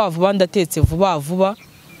gikoni vuba vuba, ndatetse vuba vuba,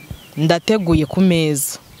 ndateguye ku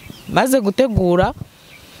meza. Maze gutegura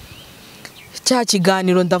cya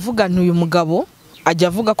kiganiro ndavuga nti uyu mugabo ajya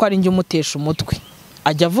avuga ko ari njye umutesha umutwe,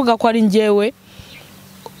 ajya avuga ko ari njyewe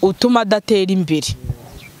utuma adatera imbere.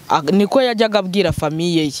 Niko yajyaga abwira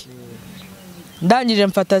famiye ye. Ndangije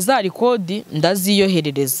mfata za rekodi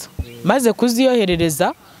ndaziyoherereza. Maze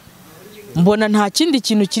kuziyoherereza mbona nta kindi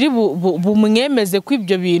kintu kiri bumwemeze ko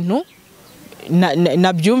ibyo bintu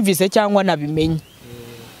nabyumvise cyangwa nabimenye.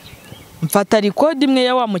 Mfata rekodi imwe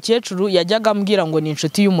ya wa mukecuru yajyaga ambwira ngo ni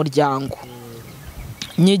inshuti y'umuryango,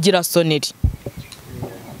 nyigira soneri.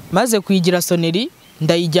 Maze kuyigira soneri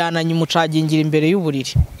ndayijyana nyimucagingira imbere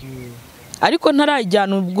y'uburiri. Ariko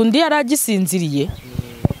ntarayijyana, ubwo undi yaragisinziriye,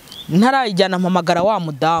 ntarayijyana mpamagara wa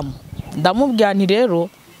mudamu. Ndamubwira nti rero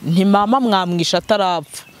nti mama mwamwisha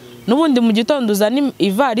atarapfa, n'ubundi mu gitondo uzana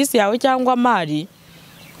ivarisi yawe cyangwa mari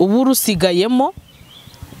ubu rusigayemo,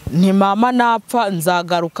 nti mama napfa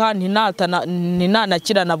nzagaruka,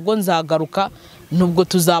 ntinanakira nabwo nzagaruka, nubwo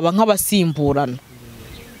tuzaba nk'abasimburana,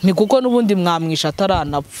 ni kuko n'ubundi mwamwisha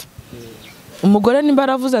ataranapfa. Umugore nimba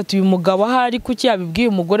aravuze ati uyu mugabo ahari kuki yabibwiye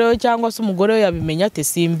umugore we cyangwa se umugore we yabimenya ate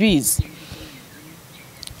simbizi.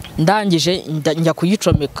 Ndangije njya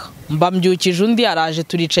kuyicomeka, mbambyukije undi araje,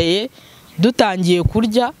 turicaye dutangiye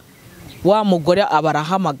kurya, wa mugore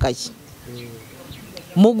abarahamagaye.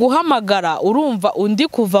 Mu guhamagara urumva undi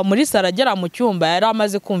kuva muri sara agera mu cyumba yari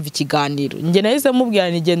amaze kumva ikiganiro. Nge nahise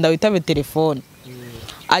mubwira ni genda witabe telefone.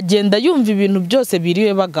 Agenda yumva ibintu byose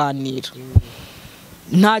biriwe baganira.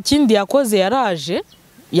 Nta kindi yakoze, yaraje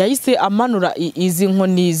yahise amanura izi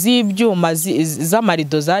nkoni z'ibyuma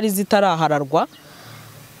z'amarido zari zitarahararwa.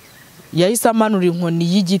 Yahise amanura inkoni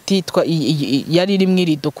y'igiti yari iri mu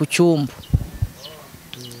irido ku cyumba.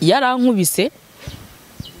 Yarankubise,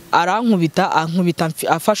 arankubita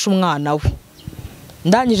afashe umwana we.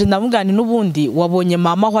 Ndangije ndamubwira nti n'ubundi wabonye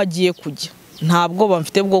mama aho agiye kujya, ntabwo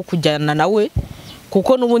bamfite bwo kujyana nawe,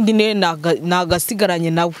 kuko n'ubundi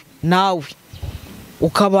nagasigaranye nawe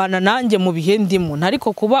ukabana nanjye mu bihe ndimo,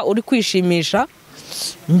 ariko kuba uri kwishimisha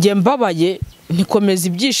njye mbabaye, ntikomeza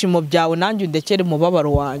ibyishimo byawe nanjye undekere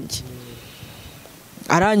umubabaro wanjye.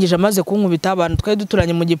 Arangije amaze kunkubita, abantu twari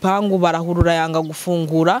duturanye mu gipangu barahurura yanga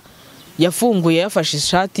gufungura. Yafunguye yafashe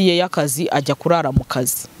ishati ye y'akazi ajya kurara mu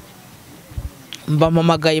kazi.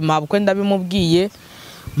 Mbamamagaye mabukwe ndabimubwiye,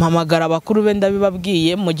 mpamagara abakuru be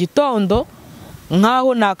ndabibabwiye. Mu gitondo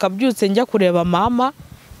nkaho nakabyutse njya kureba mama,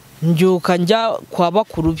 mbyuka njya kwa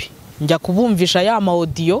bakuru be, njya kubumvisha ya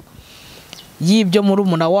audio y'ibyo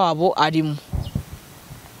murumuna wabo arimo.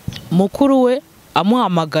 Mukuru we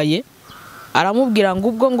amuhamagaye aramubwira ngo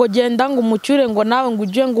ubwo ngo genda ngo umucyure, ngo nawe ngo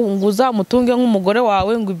ujye ngo uzamutunge nk'umugore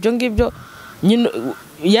wawe, ngo ibyo ngibyo. Nyine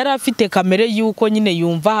yari afite kamere yuko nyine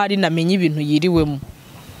yumva hari namenye ibintu yiriwemo.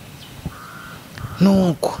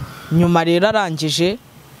 Nuko nyuma rero arangije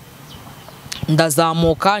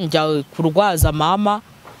ndazamuka njya kurwaza mama.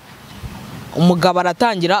 Umugabo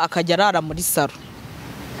aratangira akajya arara muri saro.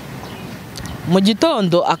 Mu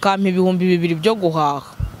gitondo akampa 2,000 byo guhaha,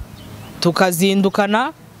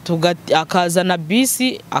 tukazindukana, akazana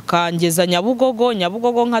bisi akangeza Nyabugogo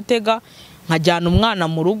nkatega, nkajyana umwana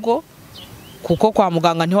mu rugo, kuko kwa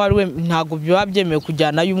muganga ntago biba byemewe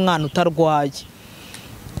kujyana y'umwana utarwaye.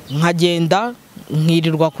 Nkagenda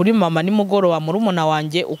nkirirwa kuri mama nimugoroba. Murumuna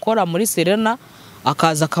wanjye ukora muri Serena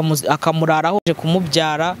akaza akamuraraho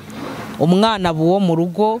kumubyara. Umwana buwo mu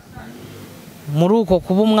rugo, muri uko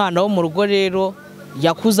kuba umwana wo mu rugo rero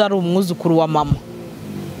yakuze ari umwuzukuru wa mama.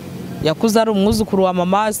 yakuze ari umwuzukuru wa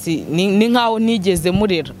mama, ni nkaho nigeze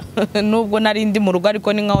murera nubwo nari ndi mu rugo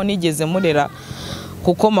ariko ni nkaho nigeze murera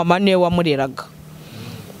kuko mama niwe wamureraga.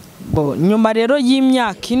 Nyuma rero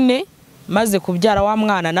y'imyaka 4 maze kubyara wa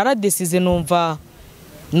mwana naradesize numva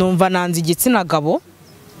nanze igitsina gabo,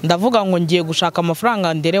 ndavuga ngo ngiye gushaka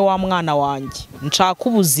amafaranga ndere wa mwana wanjye, nshaka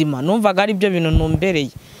ubuzima, numvaga ari byo bintu numbereye.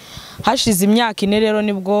 Hashize imyaka 4 rero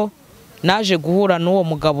nibwo naje guhura n'uwo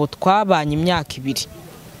mugabo twabanye imyaka 2.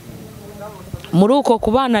 Muri uko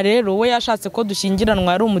kubana rero we yashatse ko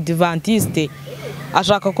dushyingiranwa, ari umudivantiste,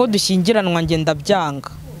 ashaka ko dushyingiranwa, nge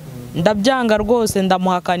ndabyanga rwose,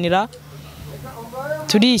 ndamuhakanira,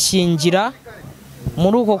 turishyingira.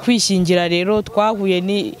 Muri uko kwishyingira rero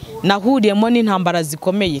nahuriyemo n'intambara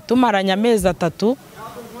zikomeye, tumaranye amezi 3.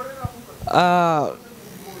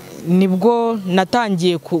 Nibwo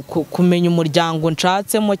natangiye kumenya umuryango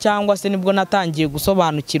nshatsemo, cyangwa se nibwo natangiye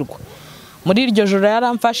gusobanukirwa. Muri iryo joro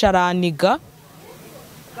yaramfashe araniga,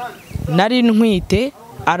 nari ntwite,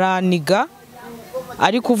 araniga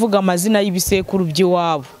ari kuvuga amazina y'ibisekuru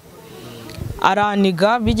by'iwabo,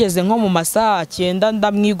 araniga. Bigeze nko mu masaha 9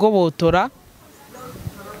 ndamwigobotora,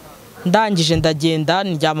 ndangije ndagenda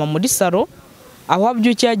ndyama muri saro. Aho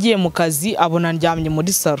abyukiye agiye mu kazi abona ndyamye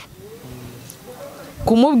muri saro,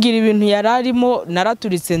 kumubwira ibintu yararimo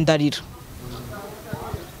naraturitse ndarira.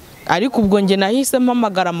 Ariko ubwo nge nahise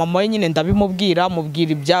mpamagara mama we, nyine ndabimubwira,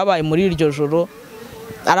 mubwira ibyabaye muri iryo joro.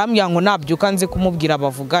 Arambwira ngo nabyuka nze kumubwira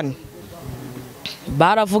bavugane.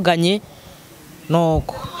 Baravuganye,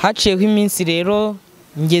 nuko haciyeho iminsi rero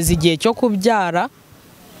ngeze igihe cyo kubyara.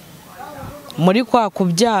 Muri kwa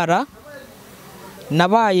kubyara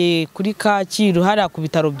nabaye kuri Kacyiru hariya ku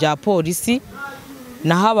bitaro bya polisi,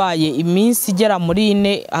 nahabaye iminsi igera muri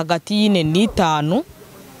 4, hagati y'4 n'5.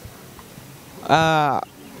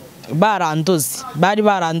 Barandoze, bari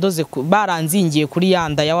barandoze, baranzingiye kuri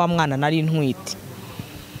yanda ya wa mwana nari ntwite.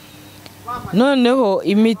 Noneho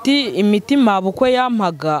imiti mabukwe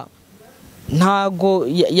yampaga ntago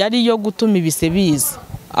yari yo gutuma ibise biza,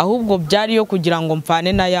 ahubwo byari yo kugira ngo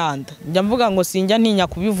mpfane na yanda. Njya mvuga ngo sinjya ntinya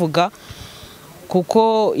kubivuga,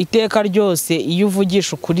 kuko iteka ryose iyo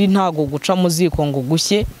uvugisha ukuri ntago guca mu ziko ngo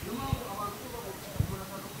gushye.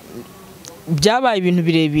 Byabaye ibintu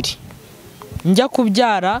birebire. Njya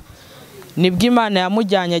kubyara nibwo Imana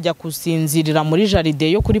yamujyanye ajya kusinzirira muri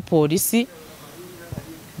jaride yo kuri polisi.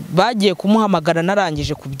 Bagiye kumuhamagara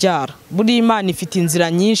narangije kubyara. Buri Imana ifite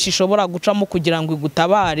inzira nyinshi ishobora gucamo kugira ngo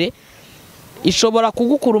igutabare. Ishobora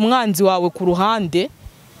kugukura umwanzi wawe ku ruhande,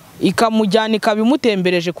 ikamujyana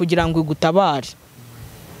ikabimutembereje kugira ngo igutabare.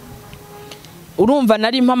 Urumva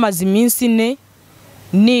nari mpamaze iminsi 4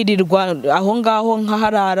 nirirwa aho ngaho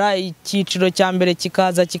nkaharara, icyiciro cya mbere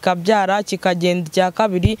kikaza kikabyara, kikagenda icya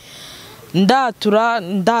kabiri,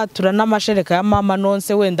 ndatura n'amashereka ya mama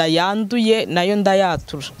nonse wenda yanduye nayo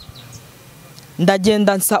ndayatura.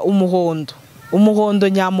 Ndagenda nsa umuhondo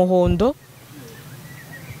nyamuhondo.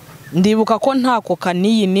 Ndibuka ko nta koka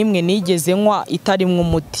nimwe nigeze nywa itarimwe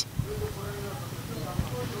umuti.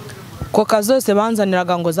 Koka zose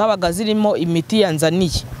banzaniraga ngo zabaga zirimo imiti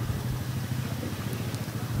yanzaniye.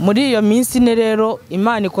 Muri iyo minsi 4 rero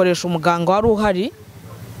Imana ikoresha umuganga wari uhari,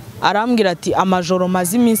 arambwira ati amajoro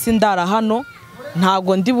maze iminsi ndara hano,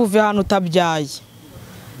 ntago ndi buve hano utabyaye.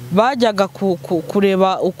 Bajyaga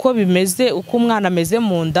kureba uko bimeze, uko umwana ameze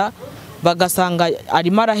mu nda, bagasanga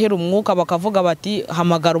arimo arahera umwuka, bakavuga bati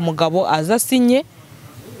hamagara umugabo aza sinye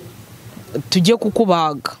tujye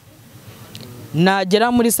kukubaga.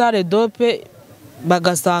 Nagera muri salle dope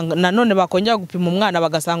bagasanga nanone bakongera gupima umwana,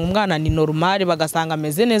 bagasanga umwana ni normal, bagasanga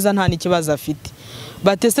ameze neza nta n'ikibazo afite.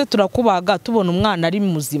 Batese turakubaga tubona umwana ari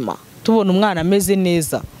muzima, tubona umwana ameze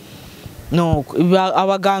neza. No,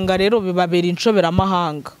 abaganga rero bibabera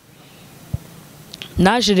inshoberamahanga.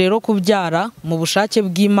 Naje rero kubyara mu bushake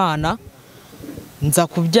bw'Imana, nza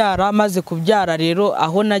kubyara. Maze kubyara rero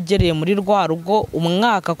aho nagereye muri rwa rugo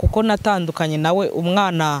umwaka, kuko natandukanye nawe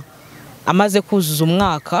umwana amaze kuzuza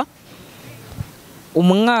umwaka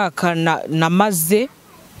namaze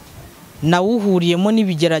nawuhuriyemo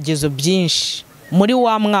n'ibigeragezo byinshi. Muri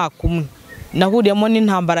wa mwaka umwe nahuriyemo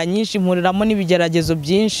n'intambara nyinshi, mpuriramo n'ibigeragezo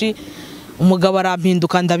byinshi. Umugabo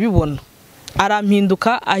arampinduka, ndabibona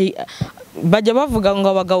arampinduka. Bajya bavuga ngo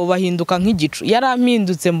abagabo bahinduka nk'igicu.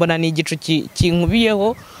 Yarampindutse mbona ni igicu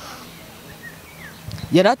kinkubiyeho.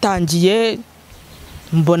 Yaratangiye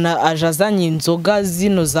mbona ajazanye inzoga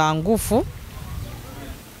zino za ngufu,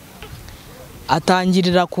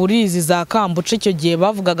 atangirira kuri izi za kambuca. Icyo gihe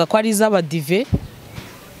bavugaga ko ari iz'abadive,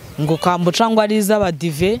 ngo kambuca ngo ari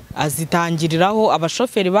iz'abadive. Azitangiriraho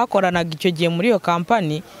abashoferi bakoranaga icyo gihe muri iyo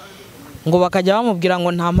kampani, ngo bakajya bamubwira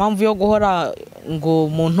ngo nta mpamvu yo guhora ngo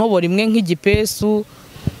mu ntoboro imwe nk'igipesu,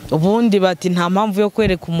 ubundi bati nta mpamvu yo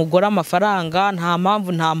kwereka umugore amafaranga, nta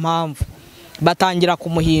mpamvu batangira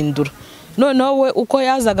kumuhindura. Noneho we uko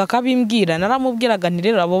yazaga akabimbwira naramubwiraga nti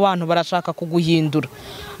rero abo bantu barashaka kuguhindura,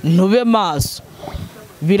 ntube maso.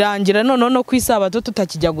 Birangira noneho no kwisabato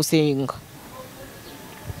tutakijya gusenga,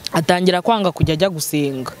 atangira kwanga kujya ajya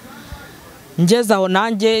gusenga. Ngeze aho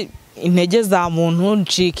nanjye intege za muntu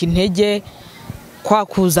ncika intege,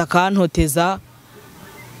 kwakuza kantoteza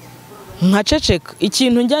nkaceceka.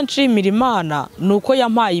 Ikintu njya nshimira Imana nuko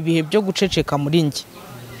yampaye ibihe byo guceceka muri njye,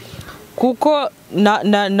 kuko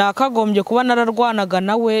nakagombye kuba nararwanaga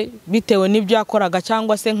nawe bitewe n'ibyo yakoraga,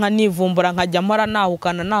 cyangwa se nkanivumbura nkajya mpora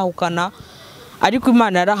nahukana, ariko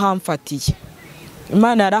Imana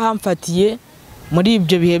yarahamfatiye muri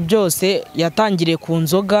ibyo bihe byose. Yatangiriye ku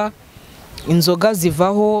nzoga, inzoga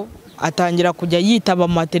zivaho, atangira kujya yitaba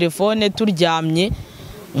mu telefone turyamye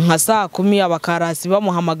nka saa 10 abakarasi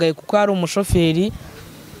bamuhamagaye kuko yari umushoferi.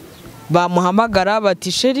 Bamuhamagara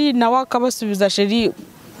bati sheri, nawe akabasubiza sheri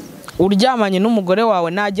uryamanye n'umugore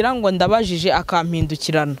wawe, nagira ngo ndabajije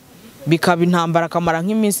akampindukirana, bikaba intambara akamara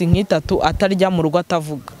nk'iminsi nk'itatu atarya mu rugo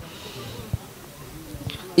atavuga.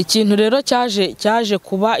 Ikintu rero cyaje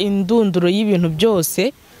kuba indunduro y'ibintu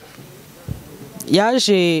byose,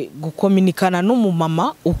 yaje gukominikana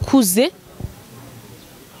n'umumama ukuze,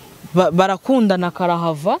 barakundana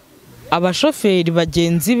karahava. Abashoferi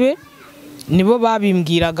bagenzi be nibo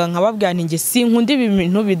babimbwiraga, nkababwira nti nge sinkunda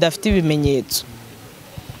ibintu bidafite ibimenyetso.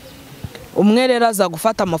 Umwe rero aza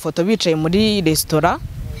gufata amafoto bicaye muri resitora,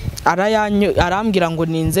 arambwira ngo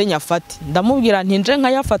ninze nyafate. Ndamubwira nti nje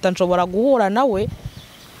nkayafata nshobora guhura nawe,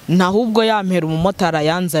 nahubwo yampera umumotari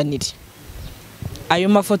ayanzanire. Ayo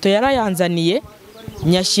mafoto yarayanzaniye,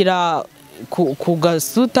 nyashyira ku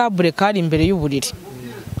gasutabure kari imbere y'uburiri,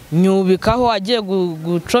 nyubikaho. Agiye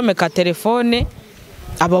gucomeka telefone,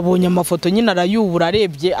 ababonye amafoto nyine arayubura,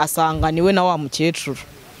 arebye asanga niwe na wa mukecuru.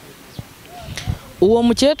 Uwo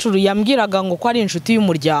mukecuru yambwiraga ngo ko ari inshuti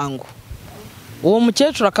y'umuryango. Uwo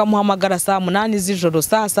mukecuru akamuhamagara saa 8 z'ijoro,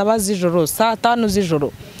 saa 7 z'ijoro, saa 5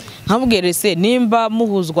 z'ijoro. Nkabwire se nimba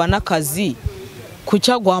muhuzwa n'akazi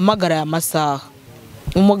kucya guhamagara aya masaha?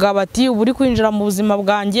 Umugabo ati ubu uri kwinjira mu buzima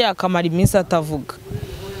bwanjye, akamara iminsi atavuga.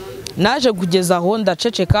 Naje kugeza aho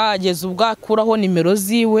ndaceceka, ageze ubwo akuraho nimero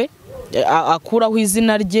ziwe, akuraho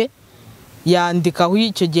izina rye, yandikaho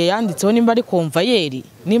icyo gihe yanditseho nimba ari komvayeri,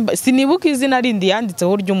 sinibuka izina rindi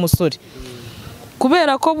yanditseho ry'umusore.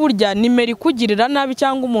 Kubera ko burya nimero ikugirira nabi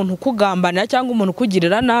cyangwa umuntu ukugambanira cyangwa umuntu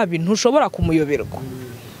ukugirira nabi ntushobora kumuyoberwa.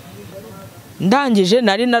 Ndangije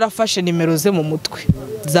nari narafashe nimero ze mu mutwe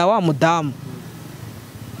za wa mudamu.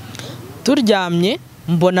 Turyamye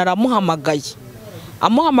mbona aramuhamagaye,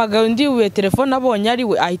 amuhamagaye undi we telefone abonye ari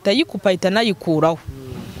we ahita yikupa, ahita nayikuraho.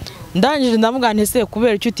 Ndangije ndamubwira nti se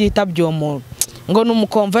kubera icyo utitabye uwo muntu? Ngo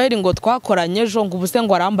numukomvayeri ngo twakoranye ejo, ngo ubuse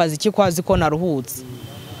ngo arambaza iki kwazi ko naruhutse.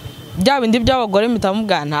 Bya bindi by'abagore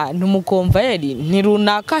mitamubwira nta numukomvayeri ni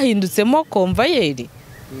runaka ahindutsemo komvayeri.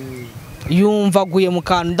 Yumvaguye mu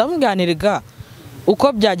kantu. Ndamubwira nti rega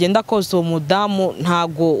uko byagenda kose uwo mudamu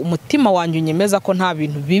ntago umutima wanjye unyemeza ko nta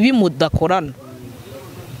bintu bibi mudakorana.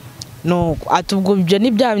 No, atubwo ibyo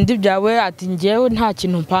ni bya bindi byawe, ati ngewe nta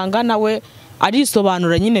kintu mpanga nawe,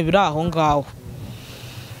 arisobanura nyine biri aho ngaho.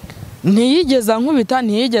 Ntiyigeza nkubita,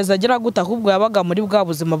 ntiyigeza agira guta, ahubwo yabaga muri bwa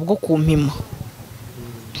buzima bwo kumpima.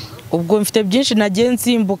 Ubwo mfite byinshi nagiye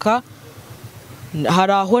nsimbuka.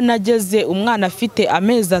 Hari aho nageze umwana afite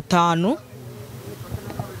amezi 5,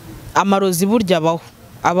 amarozi burya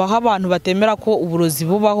abaho abantu batemera ko uburozi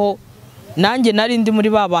bubaho. Nanjye nari ndi muri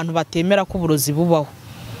ba bantu batemera ko uburozi bubaho.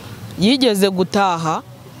 Yigeze gutaha,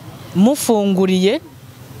 mufunguriye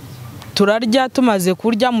turarya, tumaze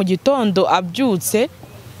kurya mu gitondo abyutse,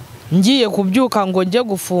 ngiye kubyuka ngo njye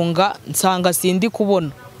gufunga nsanga sindi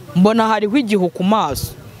kubona, mbona hariho igihu ku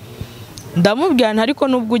maso. Ndamubwira nti ariko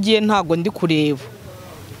nubwo ugiye ntago ndi kureba.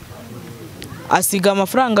 Asiga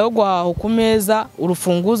amafaranga yo guhaha ku meza,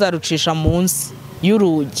 urufunguza rucisha munsi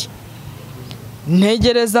y'urugi.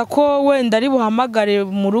 Ntegereza ko wenda ari buhamagare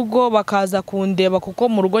mu rugo bakaza kundeba, kuko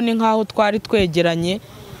mu rugo ni nkaho twari twegeranye.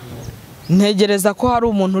 Ntegereza ko hari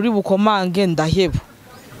umuntu uri bukomange, ndaheba.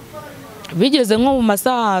 Bigeze nko mu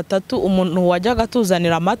masaha 3 umuntu wajyaga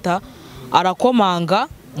tuzanira amata arakomanga,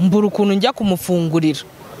 mbura ukuntu njya kumufungurira.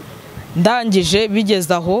 Ndangije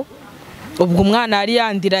bigeze aho ubwo umwana yari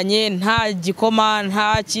yandiranye, nta gikoma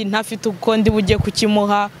ntafite uko ndi bujye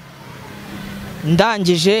kukimuha.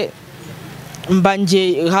 Ndangije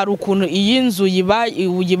mbange hari ukuntu iyi nzu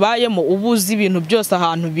yibayemo ubuzi ibintu byose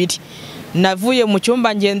ahantu biri. Navuye mu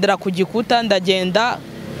cyumba ngendera ku gikuta, ndagenda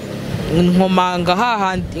nkomanga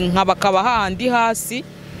hahandi nkabakaba hahandi hasi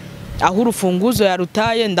aho urufunguzo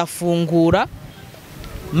yarutaye, ndafungura.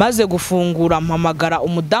 Maze gufungura mpamagara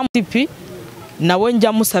umudamu tipi, nawe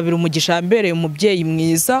njya musabira umugisha yambereye umubyeyi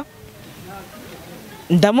mwiza.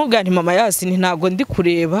 Ndamubwira nti mama Yasi ntago ndi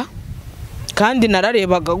kureba kandi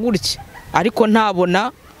nararebaga gutya ariko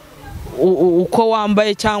ntabona uko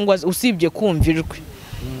wambaye cyangwa usibye kumvirwe.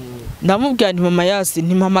 Ndamubwira nti mama Yasi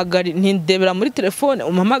ntimpamagari ntindebera muri telefone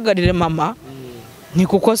umpamagarire mama ni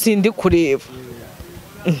kuko sindi kureba.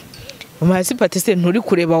 Mama Yasi patise nturi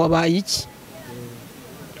kureba wabaye iki?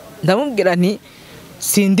 Ndamubwira nti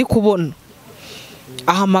sindi kubona.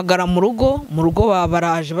 Ahamagara mu rugo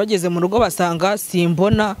baraje, bageze mu rugo basanga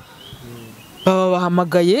simbona. Baba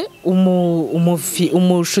bahamagaye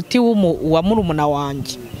umushuti wa murumuna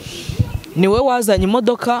wanjye, niwe wazanye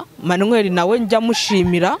imodoka. Manuel nawe njya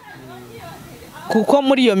mushimira kuko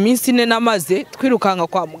muri iyo minsi ine namaze twirukanga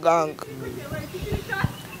kwa muganga.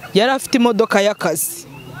 Yari afite imodoka y'akazi,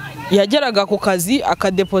 yageraga ku kazi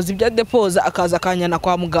akadepoza ibyo adepoza akaza akanyana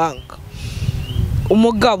kwa muganga.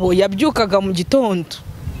 Umugabo yabyukaga mu gitondo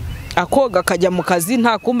akoga akajya mu kazi,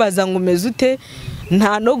 nta kumbaza ngo umeze ute,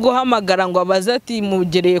 nta no guhamagara ngo abaze ati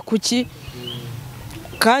mugereye kuki.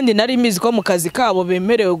 Kandi nari mizi ko mu kazi kabo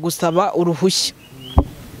bemerewe gusaba uruhushya,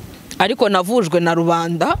 ariko navujwe na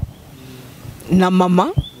rubanda na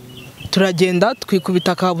mama. Turagenda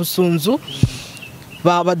twikubita Kabusunzu,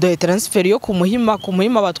 baduhe transfer yo ku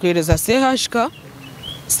Muhima batwereza CHK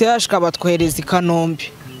batwereza i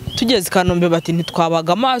Kanombe. Tugeze i Kanombe bati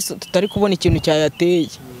ntitwabaga amaso tutari kubona ikintu cyayateye.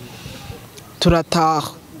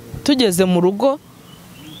 Turataha. Tugeze mu rugo,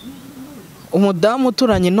 umudamu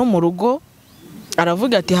turanye no mu rugo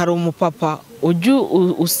aravuga ati hari umupapa ujya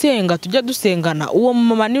usenga, tujya dusengana. Uwo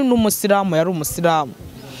mama ni n'umusiramu, yari umusiramu.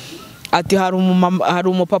 Ati hari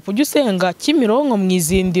umupapa ujya usenga Kimironko mu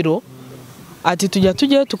izindiro, ati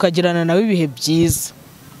tujya tukagirana nawe ibihe byiza.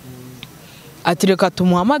 Ati reka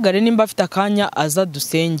tumuhamagare nimba afite akanya aza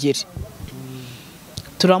dusengere.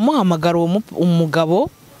 Turamuhamagara umugabo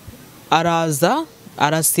araza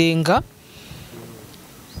arasenga.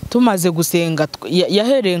 Tumaze gusenga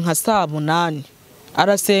yahereye nka saa 8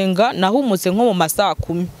 arasenga, nahumutse nko mu masaa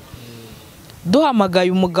 10.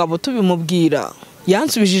 Duhamagaye umugabo tubimubwira,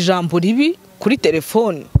 yansubije ijambo ribi kuri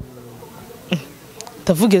telefone.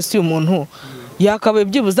 Tavuge si umuntu yakabaye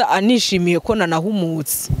byibuza anishimiye ko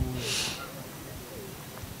nanahumutse.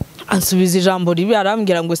 Ansubiza ijambo ribi,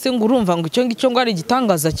 arambwira ngo se ngurumva ngo icyo ngicyo ngo ari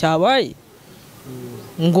igitangaza cyabaye,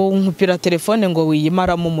 ngo nkupira telefone ngo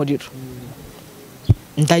wiyimaramo umuriro.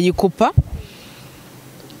 Ndayikupa.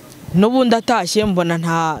 N'ubundi atashye mbona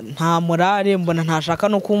nta morale, mbona ntashaka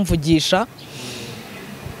no kumvugisha.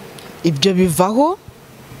 Ibyo bivaho.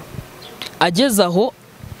 Ageze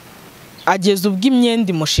ubwo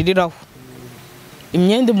imyenda imushiriraho.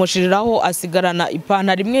 Imyenda imushiriraho asigarana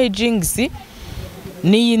ipantaro imwe y'ijingisi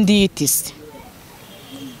n'iyindi yitise.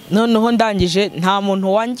 Noneho ndangije, nta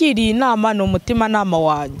muntu wangiriye inama, ni umutima nama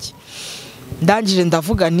wanjye. Ndangije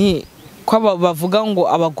ndavuga nti ko bavuga ngo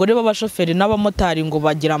abagore b'abashoferi n'abamotari ngo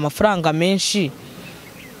bagira amafaranga menshi,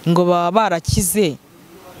 ngo baba barakize.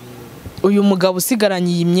 Uyu mugabo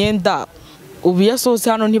usigaranye iyi myenda ubu yasohotse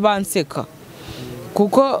hano ntibanseka,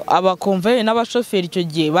 kuko abakonvayeri n'abashoferi icyo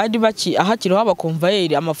gihe bari ahakiriho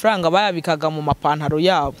abakonvayeri amafaranga bayabikaga mu mapantaro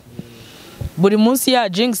yabo. Buri munsi ya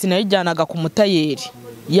jinx nayijyanaga ku mutayeri,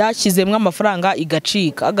 yashyizemo amafaranga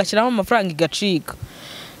igacika, agashyiramo amafaranga igacika.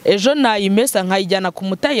 Ejo nayimesa nkayijyana ku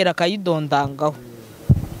mutayeri akayidondangaho.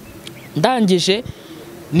 Ndangije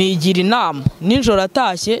nigira inama, nijoro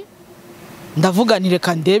atashye ndavuga nti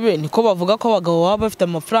reka ndebe, niko bavuga ko abagabo baba bafite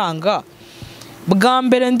amafaranga. Bwa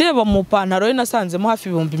mbere ndeba mu pantaro ye nasanzemo hafi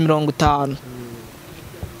 50,000.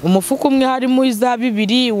 Umufuko umwe harimo iza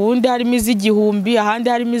 2, uwundi harimo iz'igihumbi, ahandi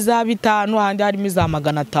harimo iza 5, ahandi harimo iza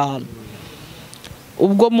 500.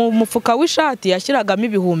 Ubwo mu mufuka w'ishati yashyiragamo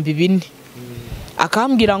 4,000.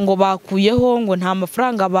 Akambwira ngo bakuyeho, ngo nta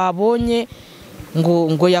mafaranga babonye,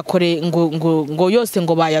 ngo yakore ngo yose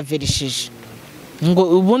ngo bayaverishije.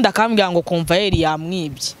 Ngo ubundi akambwira ngo konvayeri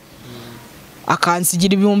yamwibye.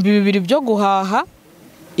 Akansigira 2,000 byo guhaha,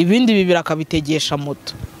 ibindi 2 akabitegesha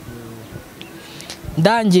moto.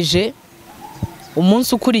 Ndangije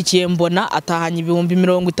umunsi ukurikiye mbona atahanye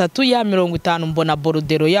 30,000, ya 50 mbona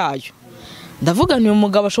borodero yayo. Ndavuga ni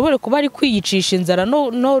umugabo ashobore kuba ari kwiyicisha inzara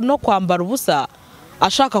no kwambara ubusa,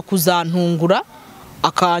 ashaka kuzantungura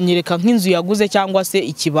akanyereka nk'inzu yaguze cyangwa se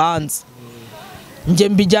ikibanza. Nje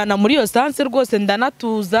mbijyana muri iyo sanse rwose,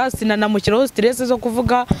 ndanatuza, sinanamukiraho stress zo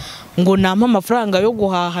kuvuga ngo nampa amafaranga yo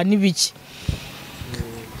guhaha n'ibiki.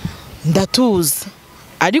 Ndatuza.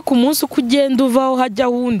 ariko umunsi uko ugenda uvaho hajya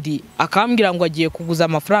wundi akambwira ngo agiye kuguza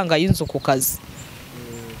amafaranga y'inzu ku kazi,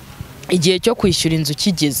 igihe cyo kwishyura inzu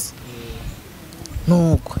kigeze.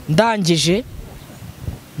 Nuko ndangije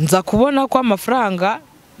nza kubona ko amafaranga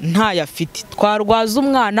ntayafite, twarwaza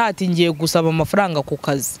umwana ati ngiye gusaba amafaranga ku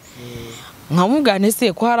kazi. Nkamubwira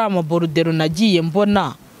nese ko hari amaborudero nagiye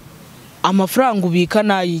mbona, amafaranga ubika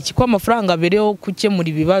nayiki, ko amafaranga bereho gukemura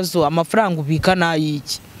ibibazo, amafaranga ubika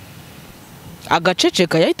nayiki.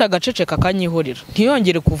 Agaceceka, yahita agaceceka akanyihorera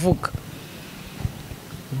ntiyongere kuvuga.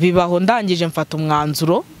 Bibaho ndangije mfata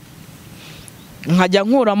umwanzuro nkajya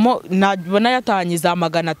nkuramo, nabona yatanye za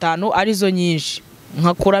 500 arizo nyinshi,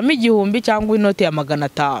 nkakuramo 1000 cyangwa inote ya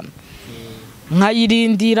 500,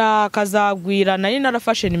 nkayirindira akazagwira. Nari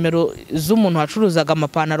narafashe nimero z'umuntu wacuruzaga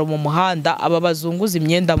amapantaro mu muhanda, aba bazunguza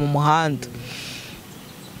imyenda mu muhanda,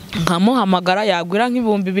 nkamuhamagara yagwira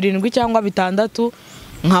nk'ibihumbi 7 cyangwa 6,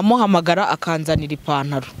 nkamuhamagara akanzanira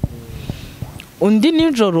ipantaro. Undi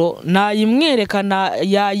nijoro nayimwerekana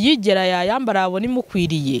yayigera yayambara abone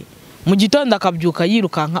imukwiriye, mu gitondo akabyuka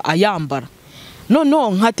yirukanka ayambara.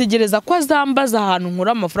 Noneho nkategereza ko azambaza ahantu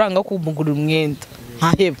nkura amafaranga yo kumugurira umwenda,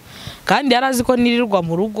 nkaheba. Kandi yarazi ko nirirwa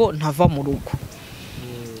mu rugo ntava mu rugo.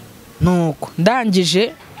 Nuko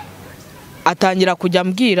ndangije atangira kujya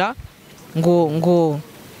mbwira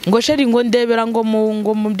ngo sheri ngo ndebera ngo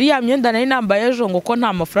muri ya myenda nari nambaye ejo ngo ko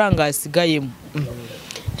nta mafaranga yasigayemo.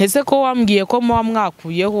 Ese ko wambwiye ko muba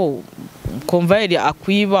mwakuyeho konvayeri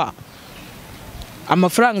akwiba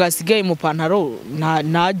amafaranga yasigaye mu pantaro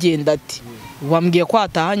nagenda ati, wambwiye ko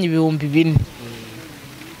atahanye 4,000.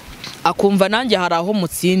 Akumva nanjye hari aho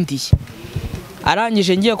mutsindiye.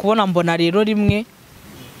 Arangije ngiye kubona mbona rero rimwe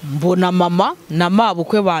mbona mama na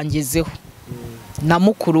mabukwe bangezeho na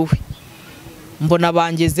mukuru we, mbona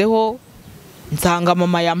bangezeho. Nsanga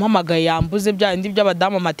mama yampamagaye yambuze bya indi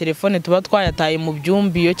by'abadamu amatelefone tuba twayataye mu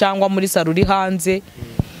byumbiyo cyangwa muri saruri hanze.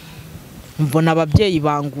 Mbona ababyeyi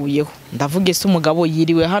banguyeho, ndavuga ese umugabo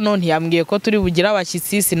yiriwe hano ntiyambwiye ko turi bugira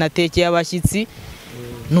abashyitsi, sinatekeye abashyitsi.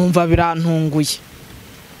 Numva birantunguye.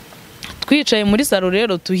 Twicaye muri saro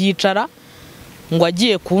rero tuhicara ngo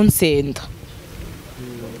agiye kunsenda,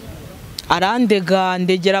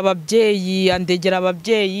 ndegera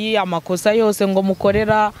ababyeyi amakosa yose ngo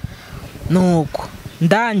mukorera. Nuko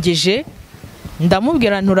ndangije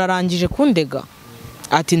ndamubwira nturarangije kundega,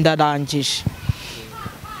 ati ndarangije.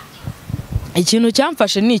 Ikintu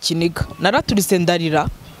cyamfashe ni ikiniga, naraturise ndarira,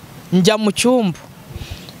 njya mu cyumba,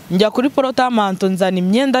 njya kuri porotamanto nzana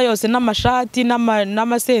imyenda yose n'amashati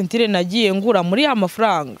n'amasentire nagiye ngura muri ya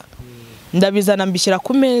mafaranga, ndabizana mbishyira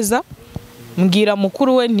ku meza. Mbwira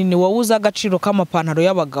mukuru we nti ni wowe uzi agaciro k'amapantaro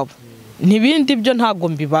y'abagabo, n'ibindi byo ntago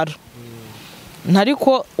mbibara.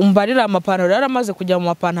 Ntariko umbarira amapantaro yaramaze kujya mu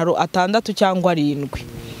mapantaro 6 cyangwa 7,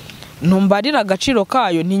 ntumbarira agaciro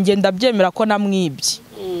kayo, ntingenda byemera ko namwibye,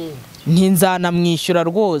 ntinzana mwishyura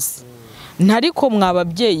rwose. Ntariko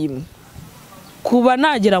mwababyeyi mwe kuba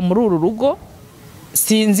nagera muri uru rugo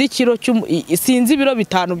sinzi ibiro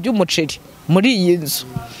 5 by'umuceri muri iyi nzu,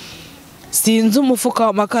 sinzi umufuka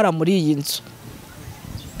w'amakara muri iyi nzu.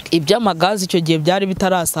 Iby'amagazi icyo gihe byari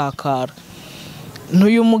bitarasakara.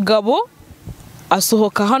 N'uyu mugabo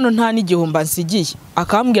asohoka hano nta n'igihumba nsigiye,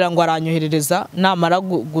 akambwira ngo aranyoherereza namara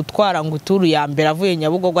gutwara ngo uturu ya mbere avuye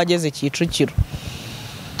Nyabugogo ageze Kicukiro.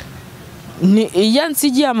 Ni iya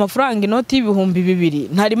nsigiye amafaranga inoti y'ibihumbi 2,000,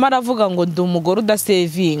 ntarimo aravuga ngo ndi umugore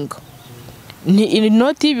udasevinga. Ni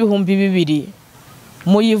inoti y'ibihumbi 2,000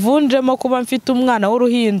 muyivunjemo kuba mfite umwana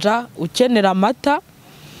w'uruhinja ukenera amata,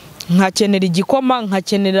 nkakenera igikoma,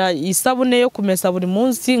 nkakenera isabune yo kumesa buri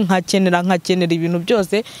munsi, nkakenera ibintu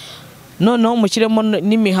byose. Noneho mushyiremo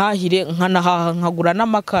n'imihahire, nkanahaha nkagura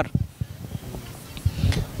n'amakara.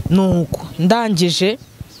 Nuko ndangije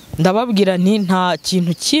ndababwira nti nta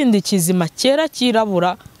kintu kindi kizima cyera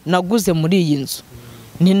kirabura naguze muri iyi nzu.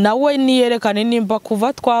 Ni nawe niyerekane nimba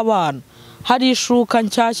kuva twabana hari ishuka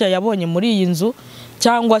nshyashya yabonye muri iyi nzu,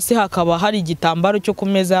 cyangwa se hakaba hari igitambaro cyo ku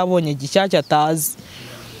meza yabonye gishyashya atazi.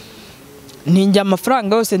 Ninjye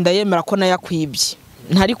amafaranga yose ndayemera ko nayakwibye,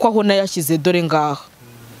 ntariko aho nayashyize dore ngaha.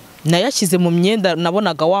 Nayashyize mu myenda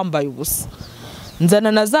nabonaga wambaye ubusa,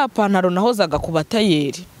 nzana na za pantaro nahozaga ku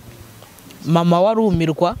batayeri. Mama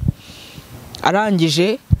warumirwa,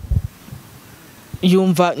 arangije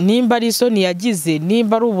yumva nimba ari isoni yagize,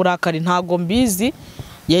 nimba ari uburakari ntago mbizi,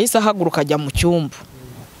 yahise ahaguruka ajya mu cyumba.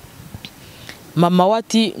 Mama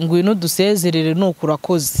wati ngwino dusezerere nuko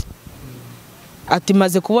urakoze. Ati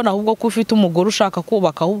maze kubona ahubwo ko ufite umugore ushaka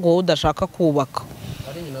kubaka ahubwo wowe udashaka kubaka.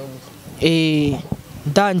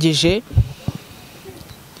 Ndangije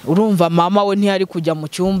urumva mama we ntiyari kujya mu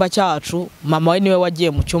cyumba cyacu, mama we niwe wagiye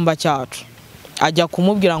mu cyumba cyacu. ajya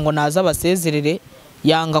kumubwira ngo naza abasezerere,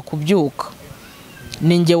 yanga kubyuka.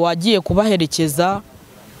 Ninjye wagiye kubaherekeza,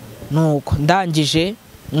 nuko ndangije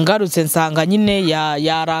ngarutse nsanga nyine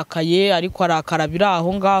yarakaye, ariko arakara biri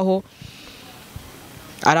aho ngaho.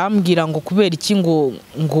 Arambwira ngo kubera iki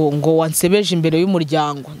ngo wansebeje imbere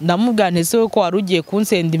y'umuryango. Ndamubwira nti se ko wari ugiye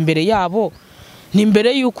kunsenda imbere yabo, ni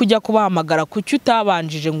mbere yuko ujya kubahamagara kuki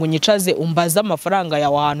utabanjije ngo unyicaze umbaze amafaranga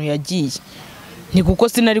yawe ahantu yagiye. Ni kuko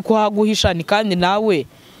sinari kuhaguhisha, ni kandi nawe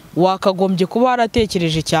wakagombye kuba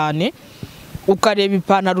waratekereje cyane ukareba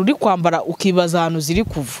ipantaro uri kwambara ukibaza ahantu ziri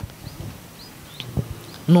kuva.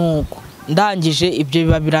 Nuko ndangije ibyo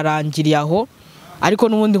biba birarangiriye aho, ariko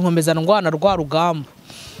n'ubundi nkomeza ndwana rwa rugamba.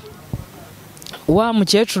 Wa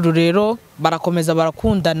mukecuru rero barakomeza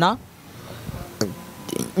barakundana,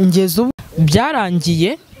 ngeze ubu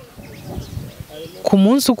byarangiye. Ku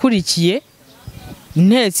munsi ukurikiye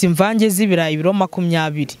ntetse imvange z'ibirayi ibiro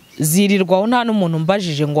 20, zirirwaho nta n'umuntu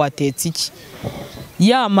mbajije ngo watetse iki.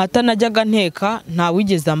 Ya mata najyaga nteka nta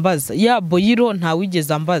wigeze ambaza, ya boyiro nta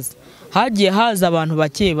wigeze ambaza. Hagiye haza abantu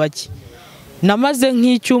bake bake. Namaze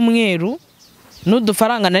nk'icyumweru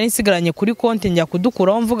n'udufaranga nari nsigaranye kuri konti njya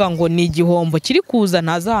kudukuraho mvuga ngo ni igihombo kiri kuza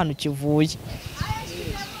ntaza ahantu kivuye.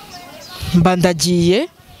 Mba ndagiye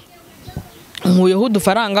nkuyeho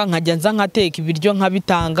udufaranga nkajya nza nkateka ibiryo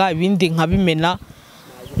nkabitanga, ibindi nkabimena.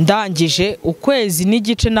 Ndangije ukwezi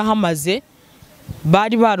n'igice nahamaze,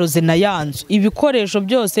 bari baroze na yanzu. Ibikoresho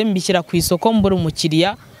byose mbishyira ku isoko mbura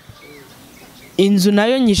umukiriya. Inzu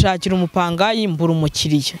nayo nyishakira umupangayi mbura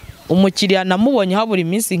umukiriya. Umukiriya namubonye habura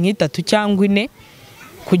iminsi nk'itatu cyangwa 4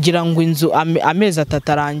 kugira ngo inzu amezi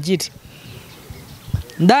 3 arangire.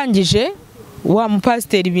 Ndangije wa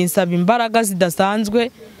mupasiteri binsaba imbaraga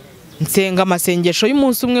zidasanzwe, nsenga amasengesho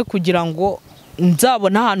y'umunsi umwe kugira ngo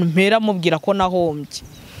nzabona ahantu mpera mubwira ko nahombye.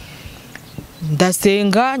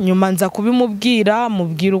 Ndasenga, nyuma nza kubimubwira,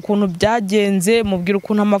 mubwira ukuntu byagenze, mubwira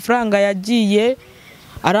ukuntu amafaranga yagiye.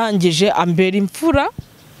 Arangije ambera imfura,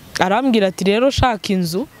 arambwira ati rero shaka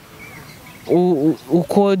inzu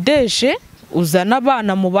ukodeshe, uzana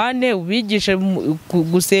abana mu bane ubigishe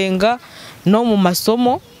gusenga no mu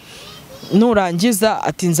masomo, nurangiza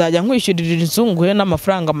ati nzajya nkwishyurira inzu nguhe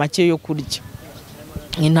n'amafaranga make yo kurya.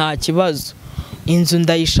 Nta kibazo. Inzu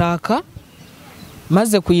ndayishaka,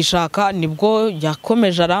 maze kuyishaka nibwo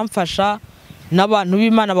yakomeje aramfasha, n'abantu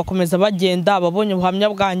b'Imana bakomeza bagenda, ababonye ubuhamya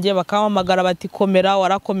bwanjye bakampamagara bati komera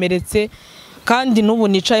warakomeretse. Kandi n'ubu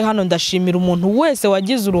nicaye hano ndashimira umuntu wese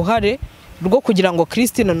wagize uruhare rwo kugira ngo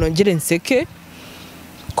Christine nongere nseke,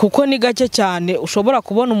 kuko ni gake cyane ushobora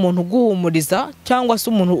kubona umuntu uguhumuriza cyangwa se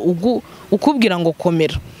umuntu ukubwira ngo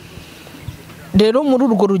komera. Rero muri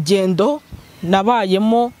urwo rugendo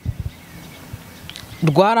nabayemo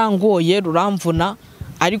rwarangoye ruramvuna,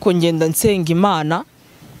 ariko ngenda nsenga Imana,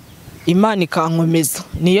 Imana ikankomeza.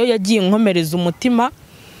 Niyo yagiye inkomereza umutima.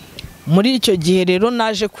 Muri icyo gihe rero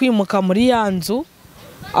naje kwimuka muri ya nzu,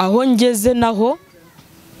 aho ngeze naho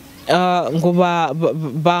ngo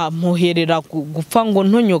bamuherera gupfa ngo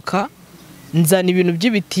ntonyoka, nzana ibintu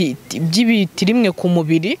by'ibiti rimwe ku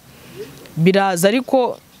mubiri biraza,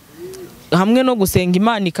 ariko hamwe no gusenga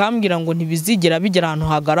Imana ikambwira ngo ntibizigera bigera ahantu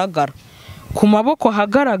hagaragara. Ku maboko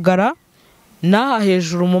hagaragara n'aha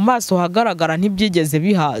hejuru mu maso hagaragara ntibyigeze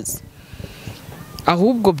bihaza,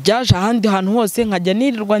 ahubwo byaje ahandi hantu hose. Nkajya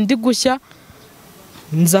nirirwa ndi gushya,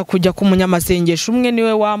 nza kujya ku munyamasengesho umwe,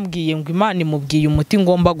 niwe wambwiye ngo Imana imubwiye umuti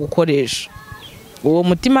ngomba gukoresha. Uwo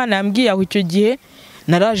muti Imana yambwiye aho icyo gihe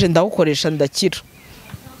naraje ndawukoresha ndakira.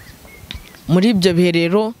 Muri ibyo bihe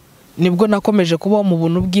rero nibwo nakomeje kubaho mu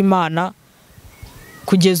buntu bw'Imana,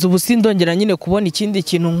 kugeza ubu sindongera nyine kubona ikindi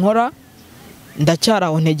kintu nkora.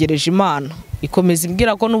 Ndacyaraho ntegereje Imana ikomeza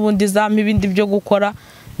imbwira ko n'ubundi zampa ibindi byo gukora.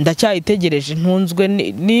 Ndacyayitegereje, ntunzwe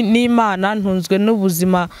n'Imana, ntunzwe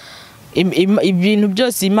n'ubuzima. Ibintu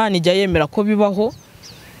byose Imana ijya yemera ko bibaho.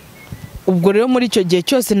 Ubwo rero muri icyo gihe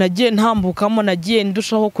cyose nagiye ntambukamo, nagiye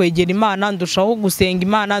ndushaho kwegera Imana, ndushaho gusenga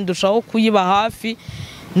Imana, ndushaho kuyiba hafi,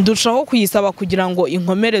 ndushaho kuyisaba kugira ngo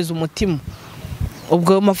inkomereze umutima.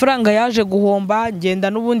 Ubwo amafaranga yaje guhomba, ngenda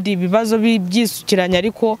n'ubundi ibibazo byisukiranya,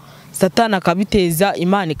 ariko Satani akabiteza,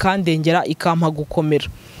 Imana ikandengera ikampa gukomera.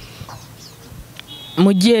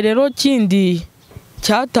 Mu gihe rero kindi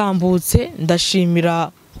cyatambutse,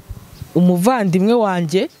 ndashimira umuvandimwe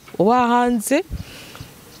wanjye uba hanze,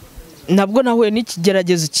 nabwo nahuye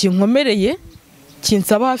n'ikigeragezo kinkomereye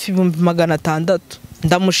kinsaba hafi 600.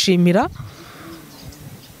 Ndamushimira,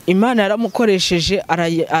 Imana yaramukoresheje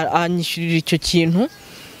anyishyurira icyo kintu,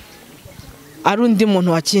 ari undi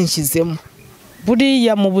muntu wakinshyizemo.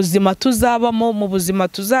 Buriya mu buzima tuzabamo, mu buzima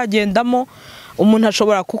tuzagendamo, umuntu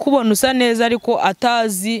ashobora kukubona usa neza ariko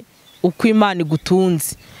atazi uko Imana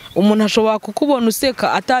igutunze. Umuntu ashobora kukubona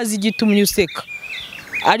useka atazi igitumye useka,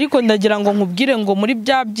 ariko ndagira ngo nkubwire ngo muri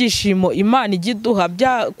bya byishimo Imana igiduha,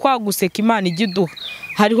 bya kwaguseka Imana igiduha,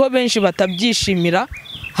 hariho benshi batabyishimira,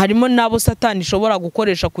 harimo nabo Satani ishobora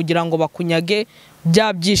gukoresha kugira ngo bakunyage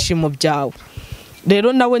bya byishimo byawe.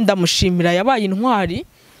 Rero nawe ndamushimira, yabaye intwari,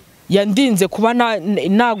 yandinze kuba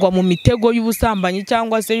nagwa mu mitego y'ubusambanyi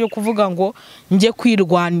cyangwa se yo kuvuga ngo njye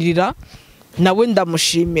kwirwanirira, nawe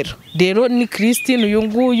ndamushimira. Rero ni Christine uyu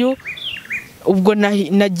nguyu, ubwo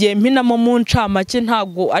nagiye mpinamo mu ncamake,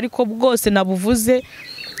 ntabwo ariko bwose nabuvuze,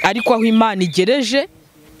 ariko aho Imana igereje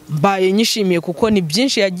mbaye nyishimiye kuko ni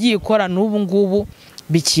byinshi yagiye ikora n'ubu ngubu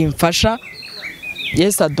bikimfasha.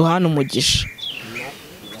 Yesu aduhana umugisha.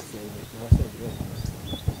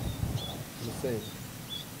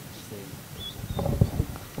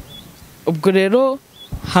 Ubwo rero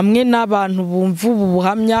hamwe n'abantu bumva ubu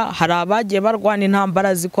buhamya, hari abagiye barwana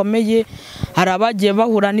intambara zikomeye, hari abagiye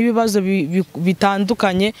bahura n'ibibazo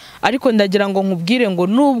bitandukanye, ariko ndagira ngo nkubwire ngo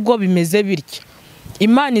nubwo bimeze bityo,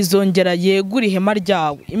 Imana izongera yegura ihema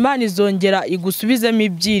ryawe, Imana izongera igusubizemo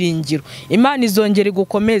ibyiringiro, Imana izongera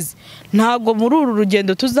igukomeze. Ntago muri uru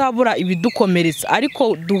rugendo tuzabura ibidukomeretsa,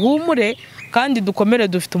 ariko duhumure kandi dukomere,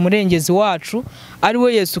 dufite umurengezi wacu ari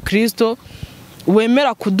we Yesu Kristo,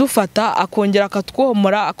 wemera kudufata akongera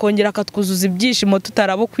akatwomora, akongera akatwuzuza ibyishimo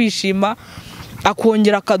tutarabo kwishima,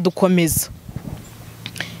 akongera akadukomeza.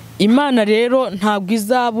 Imana rero ntabwo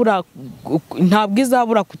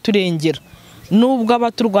izabura kuturengera, nubwo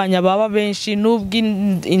abaturwanya baba benshi, nubwo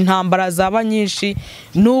intambara zaba nyinshi,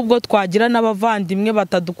 nubwo twagira n'abavandimwe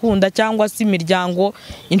batadukunda cyangwa se imiryango,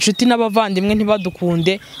 inshuti n'abavandimwe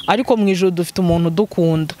ntibadukunde, ariko mu ijuru dufite umuntu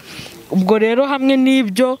udukunda. Ubwo rero hamwe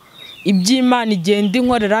n'ibyo iby'Imana igenda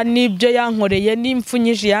inkorera, n'ibyo yankoreye, n'impfu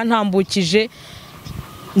nyinshi yantambukije,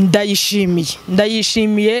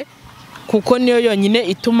 ndayishimiye kuko niyo yonyine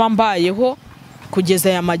ituma mbayeho kugeza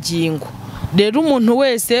aya magingo. Rero umuntu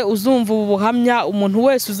wese uzumva ubu buhamya, umuntu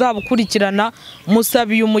wese uzabukurikirana,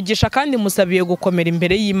 musabiye umugisha kandi musabiye gukomera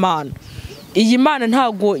imbere y'Imana. Iyi Mana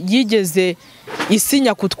ntago yigeze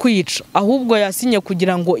isinya kutwica, ahubwo yasinye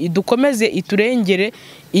kugira ngo idukomeze, iturengere,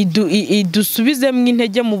 idusubizemo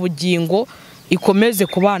intege mu bugingo, ikomeze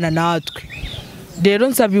kubana natwe. Rero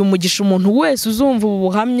nsabiye umugisha umuntu wese uzumva ubu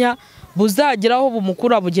buhamya, buzageraho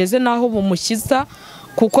bumukura bugeze naho bumushyiza,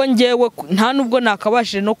 kuko ngewe nta nubwo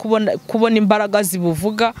nakabashije no kubona imbaraga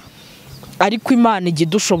zibuvuga, ariko Imana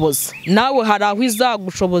igidushoboza. Nawe hari aho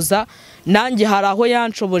izagushoboza, nanjye hari aho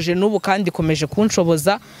yanshoboje n'ubu kandi ikomeje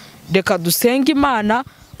kunshoboza. Reka dusenge Imana,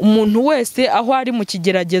 umuntu wese aho ari mu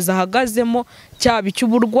kigerageza ahagazemo, cyaba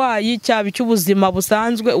icy'uburwayi, cyaba icy'ubuzima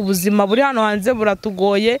busanzwe. Ubuzima buri hano hanze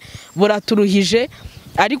buratugoye, buraturuhije,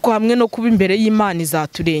 ariko hamwe no kuba imbere y'Imana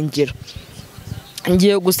izaturengera.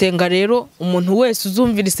 Ngiye gusenga rero, umuntu wese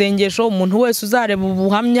uzumvira isengesho, umuntu wese uzareba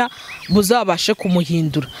ubuhamya, buzabashe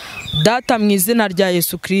kumuhindura. Data, mu izina rya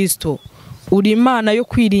Yesu Kristo, uri Imana yo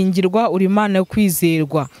kwiringirwa, uri Imana yo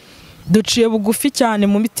kwizerwa. Duciye bugufi cyane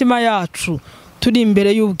mu mitima yacu, turi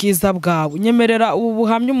imbere y'ubwiza bwawe. Nyemerera ubu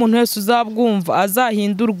buhamya umuntu wese uzabwumva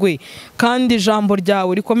azahindurwe, kandi ijambo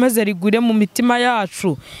ryawe rikomeze rigure mu mitima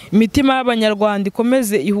yacu. Imitima y'Abanyarwanda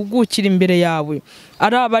ikomeze ihugukira imbere yawe,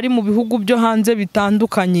 ari abari mu bihugu byo hanze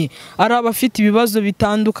bitandukanye, ari abafite ibibazo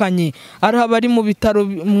bitandukanye, ari abari mu bitaro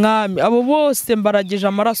Mwami, abo bose mbaragije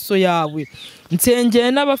amaraso yawe.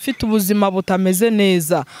 Nsengeye n'abafite ubuzima butameze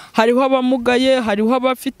neza, hariho abamugaye, hariho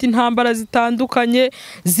abafite intambara zitandukanye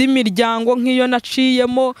z'imiryango nk'iyo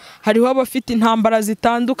naciyemo, hariho abafite intambara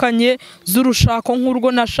zitandukanye z'urushako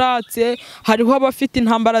nk'urwo nashatse, hariho abafite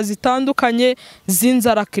intambara zitandukanye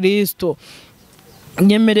z'inzara. Kristo,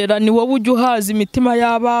 nyemerera ni wowe ujya uhaza imitima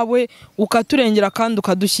y'abawe, ukaturengera kandi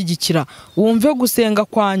ukadushyigikira. Wumve gusenga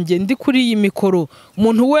kwanjye ndi kuri iyi mikoro.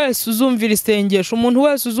 Umuntu wese uzumvira isengesho, umuntu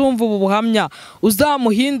wese uzumva ubu buhamya,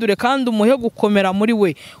 uzamuhindure kandi umuhe gukomera muri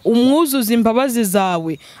we, umwuzuze imbabazi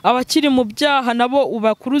zawe. Abakiri mu byaha nabo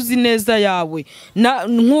ubakuruzi neza yawe,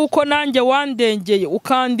 nk'uko nanjye wandengeye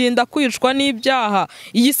ukandinda kwicwa n'ibyaha.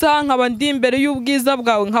 Iyi saha nkaba ndi imbere y'ubwiza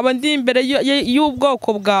bwawe, nkaba ndi imbere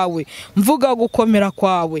y'ubwoko bwawe, mvuga gukomera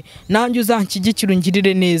kwawe. Nanjye uzanshyigikire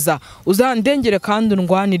ungirire neza, uzandengere kandi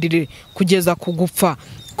undwanirire kugeza ku gupfa.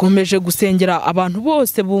 Komeje gusengera abantu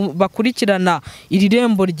bose bakurikirana iri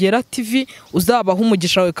Rembo Ryera TV, uzabaha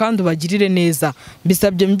umugisha wawe kandi ubagirire neza.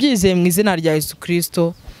 Mbisabye mbyizeye mu izina rya Yesu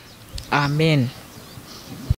Kristo, amen.